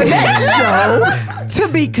the next show to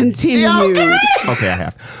be continued. Okay, I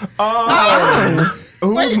have.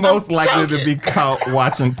 Who's most likely to be caught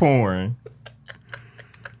watching porn?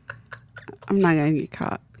 I'm not gonna get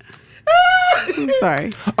caught. I'm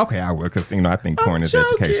sorry. Okay, I will, because I think porn is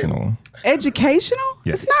joking. educational. Educational?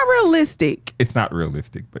 Yes. It's not realistic. It's not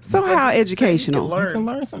realistic, but So how You educational? can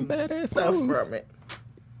learn some badass stuff moves. from it.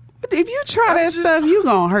 But if you try that stuff, you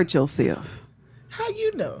gonna hurt yourself. How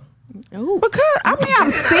you know? Because I've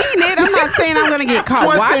seen it. I'm not saying I'm gonna get caught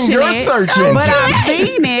One thing, watching you're it, search engine. but I've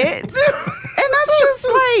seen it, and that's just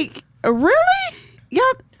like, really,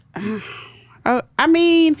 y'all. I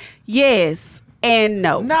mean, yes and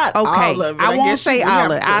no. Not okay. all of it. I I won't guess say you would all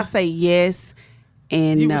have of it. to- I say yes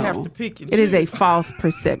and You no. would have to pick and It is a choose. false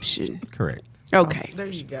perception. Correct. Okay. There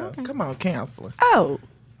you go. Come on, counselor. Oh,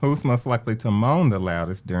 Who's most likely to moan the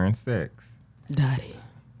loudest during sex? Dottie.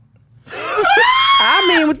 I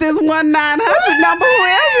mean, with this 1-900 number, who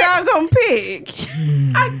else y'all gonna pick?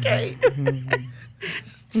 I can't.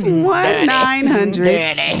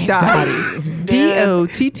 1-900 Dottie.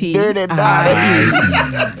 D-O-T-T. Dirty Dottie.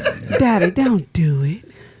 Daddy, don't do it.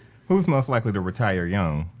 Who's most likely to retire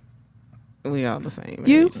young? We all the same.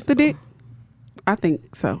 You, age. the dick? I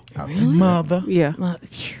think so. Mother. Yeah.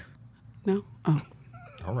 Phew. No? Oh,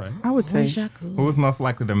 All right. I would say. Wish I could. Who's most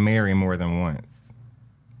likely to marry more than once?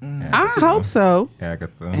 I hope so.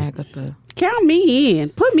 Agatha. Count me in.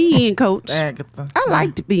 Put me in, Coach. Agatha. I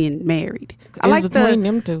liked being married. I It's like between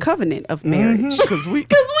the them two. covenant of marriage. Because we.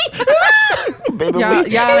 Baby,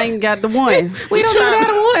 Y'all ain't got the one. We don't know that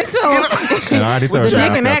one, so And I already told you.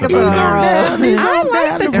 Dick and Agatha Agatha. I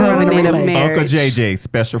like the covenant of marriage. Uncle JJ,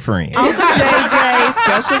 special friend. Uncle JJ,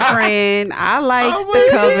 special friend. I like the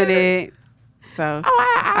covenant. So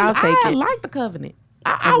I'll take I it. like the covenant.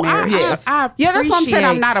 Yes. Yeah, that's what I'm saying.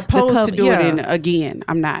 I'm not appreciate opposed to the doing it again.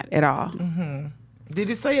 I'm not at all. Did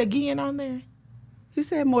it say again on there? You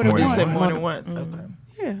said more than More You than once. said more than once. Okay.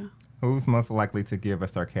 Yeah. Who's most likely to give a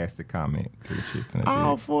sarcastic comment? 3 chicks and a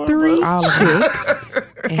All dick. 4 Three of us. chicks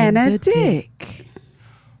and a dick.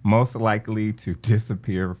 Most likely to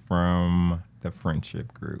disappear from the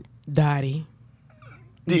friendship group. Dottie.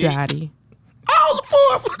 Dick. Dottie. All the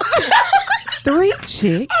 4 of us. 3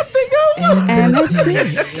 chicks I think I and a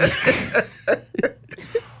dick.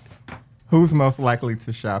 Who's most likely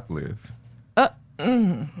to shoplift?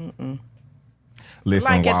 Listen,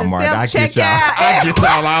 Like at the Walmart, I get y'all. self-checkout. I get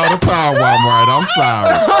y'all all the time, Walmart. I'm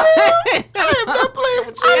sorry. I'm playing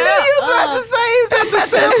with you. You was about to say he was at the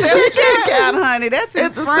self-checkout, honey. That's his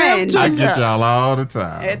At the friend. I get y'all all the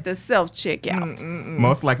time. At the self-checkout.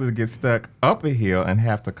 Most likely to get stuck up a hill and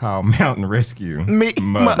have to call mountain rescue. Me,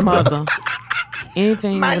 Mother. Mother.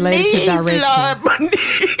 Anything My related knees, to direction. Lord, my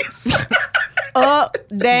knees. Up,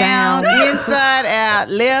 down, Down. inside, out,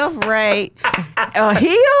 left, right. A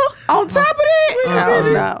hill on top of that?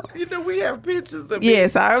 Oh, no. You know, we have pictures of me.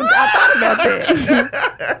 Yes, I thought about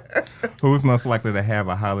that. Who's most likely to have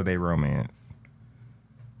a holiday romance?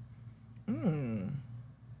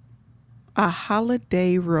 A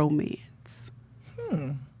holiday romance.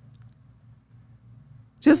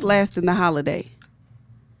 Just lasting the holiday.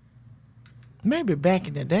 Maybe back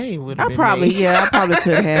in the day would have I been probably me. could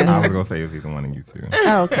I have. was going to say it's either one of you two.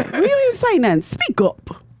 Oh, okay. We didn't say nothing. Speak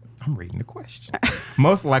up. I'm reading the question.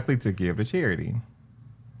 Most likely to give to charity.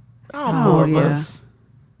 All Oh, 4 of yeah. us.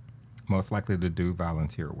 Most likely to do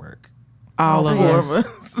volunteer work. All of 4 us. of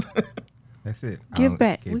us. That's it. Give I'll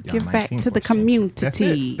back. give We y'all give back 19 to the questions.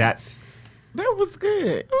 community. That's That was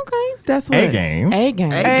good. Okay. That's what. a game. A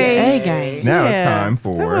game. A A game. Now Yeah. it's time That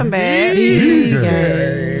for wasn't bad. The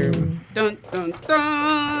game. Dun, dun,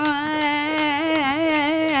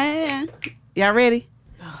 dun. Y'all ready?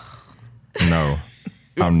 No,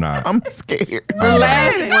 I'm not. I'm scared. The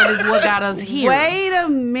last one is what got us here. Wait a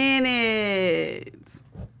minute.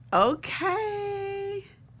 Okay.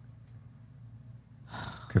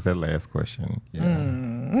 Because that last question,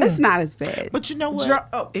 yeah. It's not as bad. But you know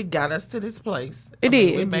what? It got us to this place. It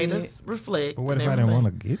did. It made us reflect. But what and if I didn't everything.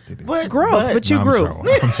 want to get to this? But Growth, but you No, grew.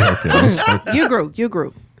 I'm joking. I'm joking. You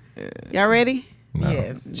grew. Y'all ready? No.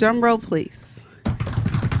 yes. Drum roll, please.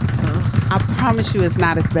 I promise you it's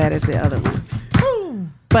not as bad as the other one. Woo.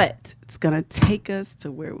 But it's going to take us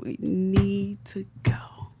to where we need to go.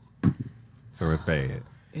 So it's bad.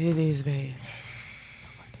 It is bad.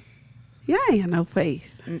 Y'all ain't got no faith.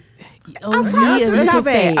 Oh, It's not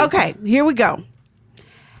bad. Okay, here we go.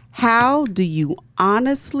 How do you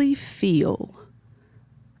honestly feel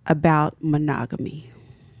about monogamy?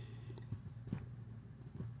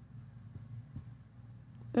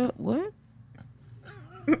 What?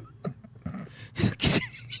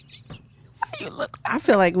 I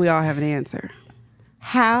feel like we all have an answer.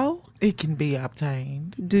 How It can be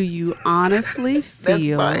obtained. do you honestly That's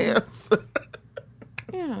feel my answer.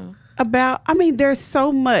 Yeah. about, I mean, there's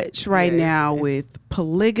so much right Yes, now yes. with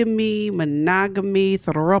polygamy, monogamy,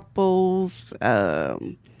 thruples,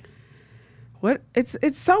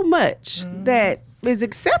 it's so much that is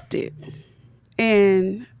accepted.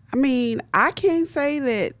 And I mean, I can't say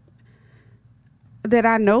that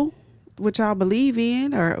I know what y'all believe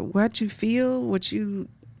in or what you feel, what you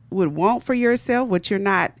would want for yourself, what you're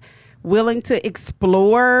not willing to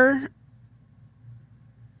explore.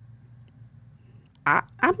 I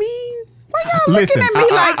mean, why y'all looking at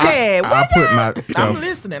me like that? I'll put myself I'm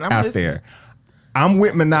listening. I'm out listening. there. I'm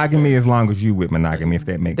with monogamy as long as you with monogamy, if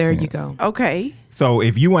that makes There sense. you go. Okay. So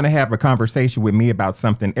if you want to have a conversation with me about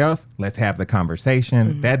something else, let's have the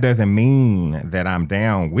conversation. That doesn't mean that I'm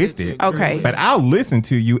down with it. Okay. But I'll listen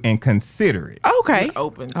to you and consider it. Okay.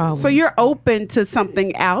 Open. To Oh, So you're open to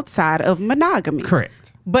something outside of monogamy. Correct.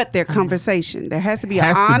 But their conversation. There has to be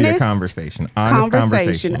Has an to honest be a conversation. Honest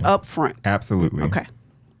conversation. up front. Absolutely. Okay.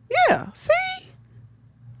 Yeah. See?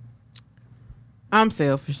 I'm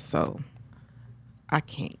selfish, so I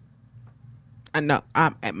can't. I know.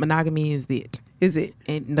 Monogamy is it. Is it?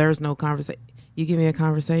 And there's no conversation. You give me a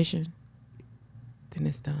conversation, then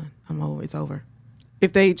it's done. I'm over. It's over.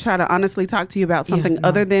 If they try to honestly talk to you about something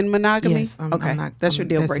other than monogamy, Yes, okay, that's your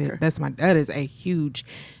deal breaker. That is a huge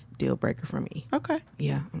deal breaker for me. Okay.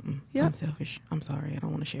 Yeah. Yep. I'm selfish. I'm sorry. I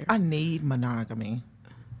don't want to share. I need monogamy.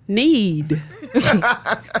 Need.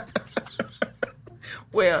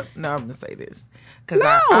 Well, no, I'm gonna say this because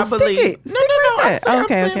No, I stick believe. it. Stick with that. I'm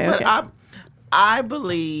Okay, saying, okay, but I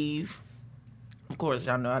believe. Of course,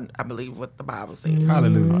 y'all know I believe what the Bible says.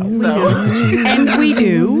 Hallelujah. So, And we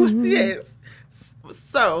do. yes.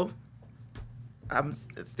 So, I'm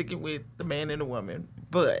sticking with the man and the woman,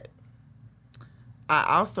 but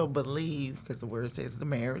I also believe, because the word says the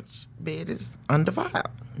marriage bed is undefiled.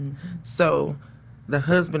 So, the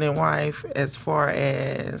husband and wife, as far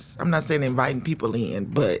as, I'm not saying inviting people in,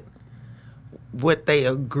 but what they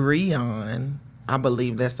agree on, I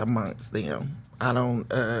believe that's amongst them. I don't,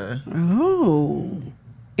 Oh,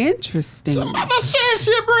 interesting. Mother said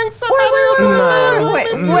she'll bring somebody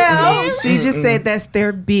else. Well, she just said that's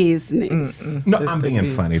their business. No, That's I'm the being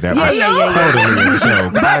big- funny. That Yeah. totally a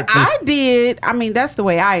joke. I did. I mean, that's the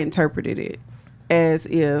way I interpreted it, as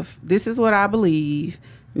if this is what I believe,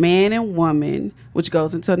 man and woman, which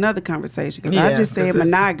goes into another conversation. Because I Yeah, just said 'cause it's-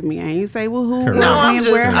 monogamy. I ain't say well, who, Correct. when, No, I'm just,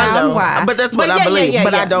 where, I how, know, and why. but that's what I believe.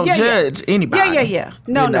 But I don't judge anybody. Yeah.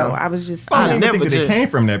 No, You know. I was just. I I don't never even think judge. it came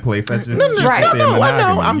from that place. I just Right. said I know.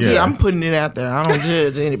 monogamy. I'm putting it out there. I don't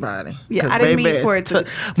judge anybody. Yeah, 'Cause I didn't baby, mean for it to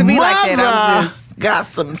be like that. I'm Mother got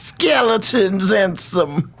some skeletons and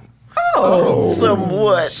some Oh,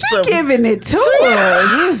 somewhat. she giving it to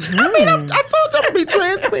us. I mean, I told you I'm gonna be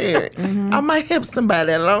transparent. I might help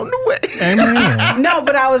somebody along the way. Amen. No,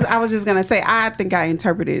 but I was just gonna say I think I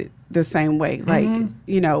interpreted it the same way. Like,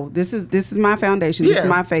 you know, this is my foundation. This is Yeah.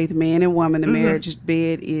 my faith. Man and woman, the marriage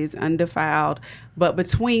bed is undefiled. But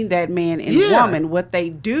between that man and Yeah. woman, what they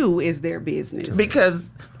do is their business. Because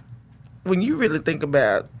when you really think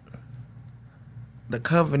about the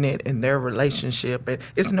covenant and their relationship,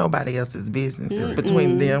 it's nobody else's business. It's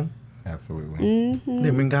between them, Absolutely.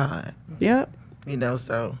 them and God. Yep. You know,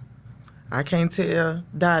 so I can't tell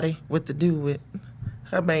Dottie what to do with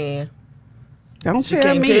her man. Don't She tell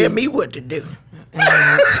can't me. tell me what to do.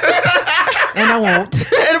 And I won't.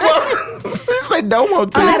 It's like, don't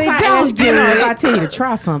want to. Dottie, don't do If I it. tell you to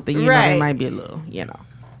try something, you know, Right. it might be a little, you know.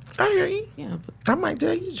 I hear you. Yeah, but I might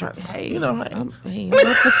tell you to try something. hey, You know, hey. I'm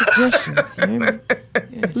up for suggestions. You hear me?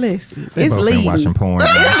 Listen, They it's both been leading. watching porn.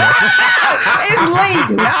 It's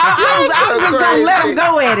leading. I'm just gonna let them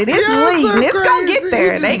go at it. It's leading. It's gonna get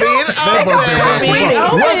there. They gonna come with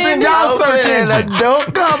it. What's in y'all search engine?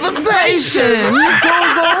 Adult conversation.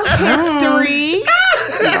 Google history.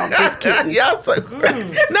 No, just kidding. Y'all so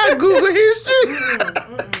crazy. Not Google history.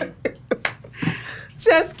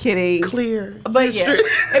 Just kidding. Clear. But yeah,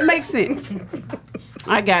 it makes sense.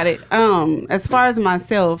 I got it. As far as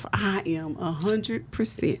myself, I am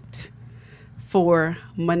 100% for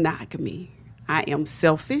monogamy. I am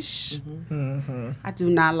selfish. I do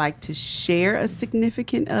not like to share a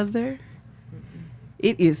significant other.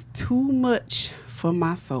 It is too much for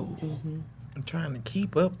my soul. I'm trying to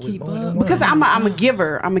keep up with Keep more up. than one. Because I'm a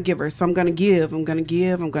giver. I'm a giver. So I'm gonna give. I'm gonna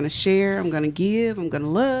give. I'm gonna share. I'm gonna give. I'm gonna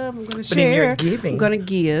love. I'm gonna But in share. your giving, I'm gonna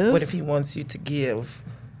give. What if he wants you to give?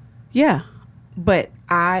 Yeah. But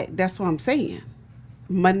that's what I'm saying.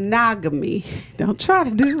 Monogamy. Don't try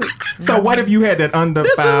to do it. So what if you had that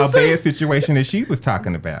undefiled I'm saying. bed situation that she was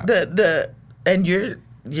talking about? And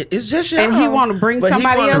it's just your And he wanna bring but he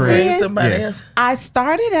somebody wanna else bring in? Somebody Yes. else. I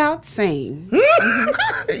started out saying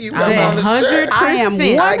You I'm know, on the shirt. 100%. I am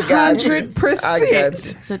I got you. 100% I got you.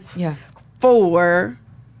 So, yeah. for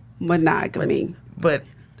monogamy. But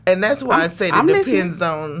and that's why I say it I'm depends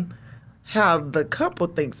on how the couple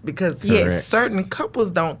thinks, because Yes. certain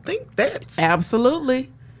couples don't think that's Absolutely.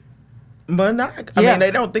 monogamy. I Yeah. mean,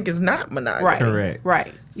 they don't think it's not monogamy. Right. Correct.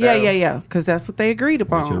 Right. So- Yeah. Because that's what they agreed Which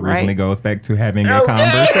upon, originally right? goes back to having a Okay.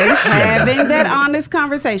 conversation. Having that honest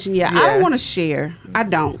conversation. Yeah. I Yeah. don't want to share. I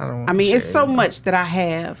don't. I don't wanna I mean, it's share so either. much that I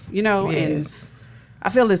have, and Yes. I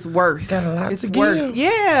feel it's worth. Got a lot it's to worth. give.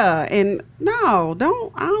 Yeah. And no,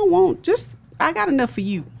 I don't want, I got enough for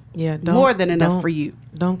you. Yeah. More than enough for you.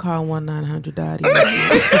 Don't call 1-900 Dottie.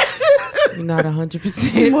 You're not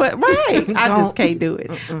 100%. What? Right. I just Don't. can't do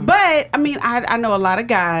it. But I mean, I know a lot of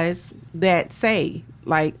guys that say,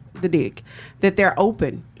 like the Dick, that they're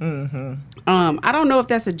open. I don't know if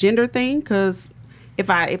that's a gender thing, because if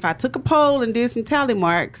I took a poll and did some tally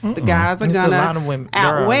marks, the guys are It's a gonna lot of women. There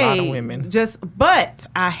are a lot outweigh of women. But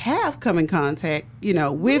I have come in contact, with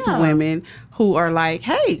Yeah. women who are like,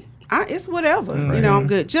 hey, it's whatever. I'm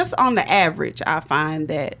good. Just on the average, I find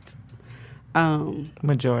that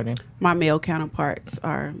Majority. my male counterparts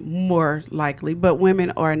are more likely, but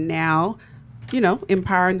women are now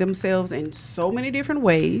empowering themselves in so many different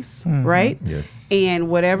ways, right? Yes. And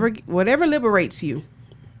whatever liberates you,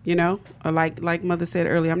 or like Mother said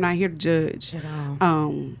earlier, I'm not here to judge. At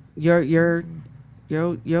all. Your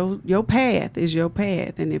path is your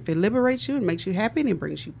path, and if it liberates you and makes you happy and it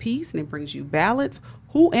brings you peace and it brings you balance,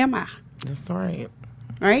 who am I? That's right.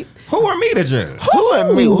 Right? Who are me to judge? Who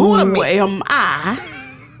am me? Who am me? am I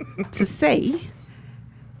to say?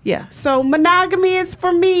 Yeah. So monogamy is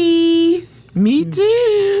for me. Me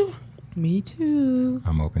too. Me too.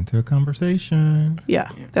 I'm open to a conversation.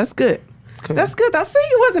 Yeah, that's good. Cool. That's good. I see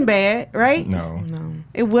it wasn't bad, right? No. No.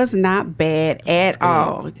 It was not bad at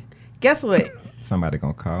all. Guess what? Somebody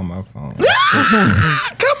gonna call my phone. Come on.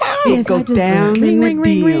 Yes, It goes I just down ring, in the ring,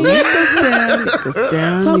 ring, DM. ring. It goes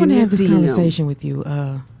down So I'm in gonna the have this DM. conversation with you.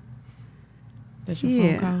 That's your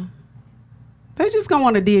Yeah. phone call. They're just gonna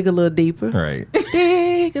want to dig a little deeper. Right.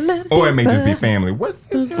 Dig a little Or it may just be deeper. family. What's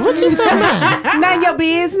this? What you talking about? None your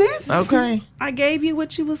business. Okay. I gave you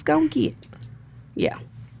what you was gonna get. Yeah,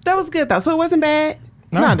 that was good though. So it wasn't bad.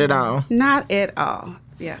 No. Not at all. Not at all.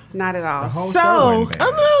 Yeah, not at all. The whole show So wasn't bad.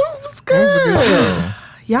 I know it was It was a good.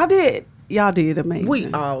 good y'all did amazing.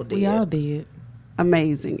 We all did. We all did.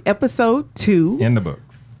 Amazing. Episode 2 show. In the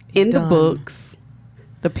books. in the Done. books.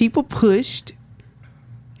 The people pushed,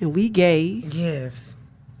 and we gave. Yes.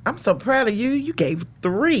 I'm so proud of you. You gave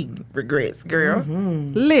 3 regrets, girl.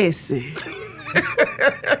 Listen,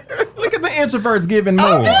 Look at the introverts giving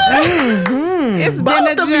more. it's Both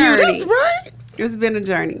been a of you. journey. That's right. It's been a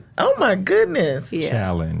journey. Oh my goodness. Yeah. But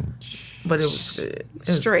Challenge. it was good. It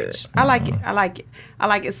was Stretch. good. I like it. I like it. I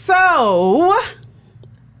like it. So,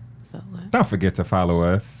 So what? Don't forget to follow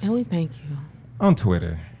us And we thank you. on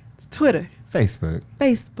Twitter, Twitter, Facebook,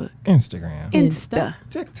 Facebook, Instagram, Insta,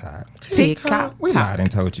 TikTok. TikTok. We lied and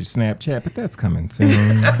told you Snapchat, but that's coming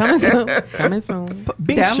soon. Coming soon. Coming soon.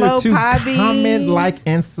 Be Download sure to Podbean. comment, like,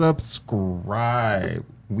 and subscribe.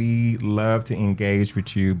 We love to engage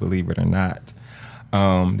with you, believe it or not.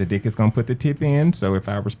 The Dick is gonna put the tip in, so if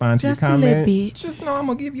I respond to Just a your little comment, bit. just know I'm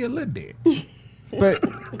gonna give you a little bit. But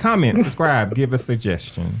comment, subscribe, give us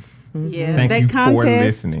suggestions. Yeah, Thank that you for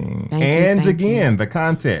contest. listening. Thank you, and thank again, the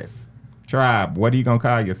contest. Tribe, what are you gonna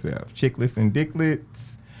call yourself? Chicklets and Dicklets?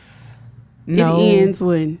 No. It ends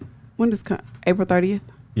when does April 30th?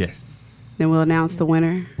 Yes, Then we'll announce the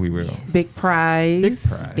winner. we will. Big prize. Big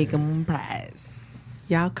prize. Big prize.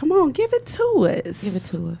 Y'all, come on, give it to us. Give it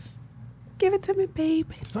to us. Give it to me,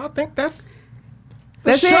 baby. So I think that's the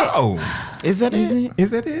That's it. show. Is that Is it? it? Is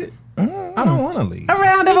that it? I don't want to leave. A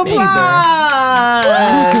round of Me neither. applause.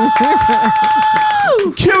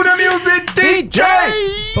 Cue the music, DJ.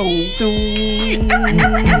 So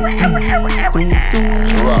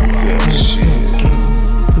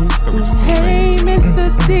we just Hey, Mr.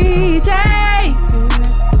 DJ.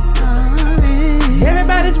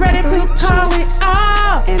 Everybody's ready to call it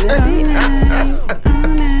off.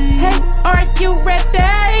 Hey, are you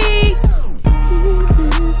ready?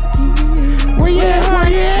 Where you at? Where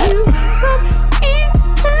you at? Come and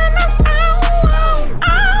turn us on.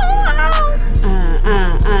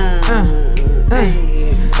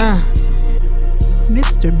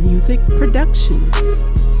 Mr. Music Productions.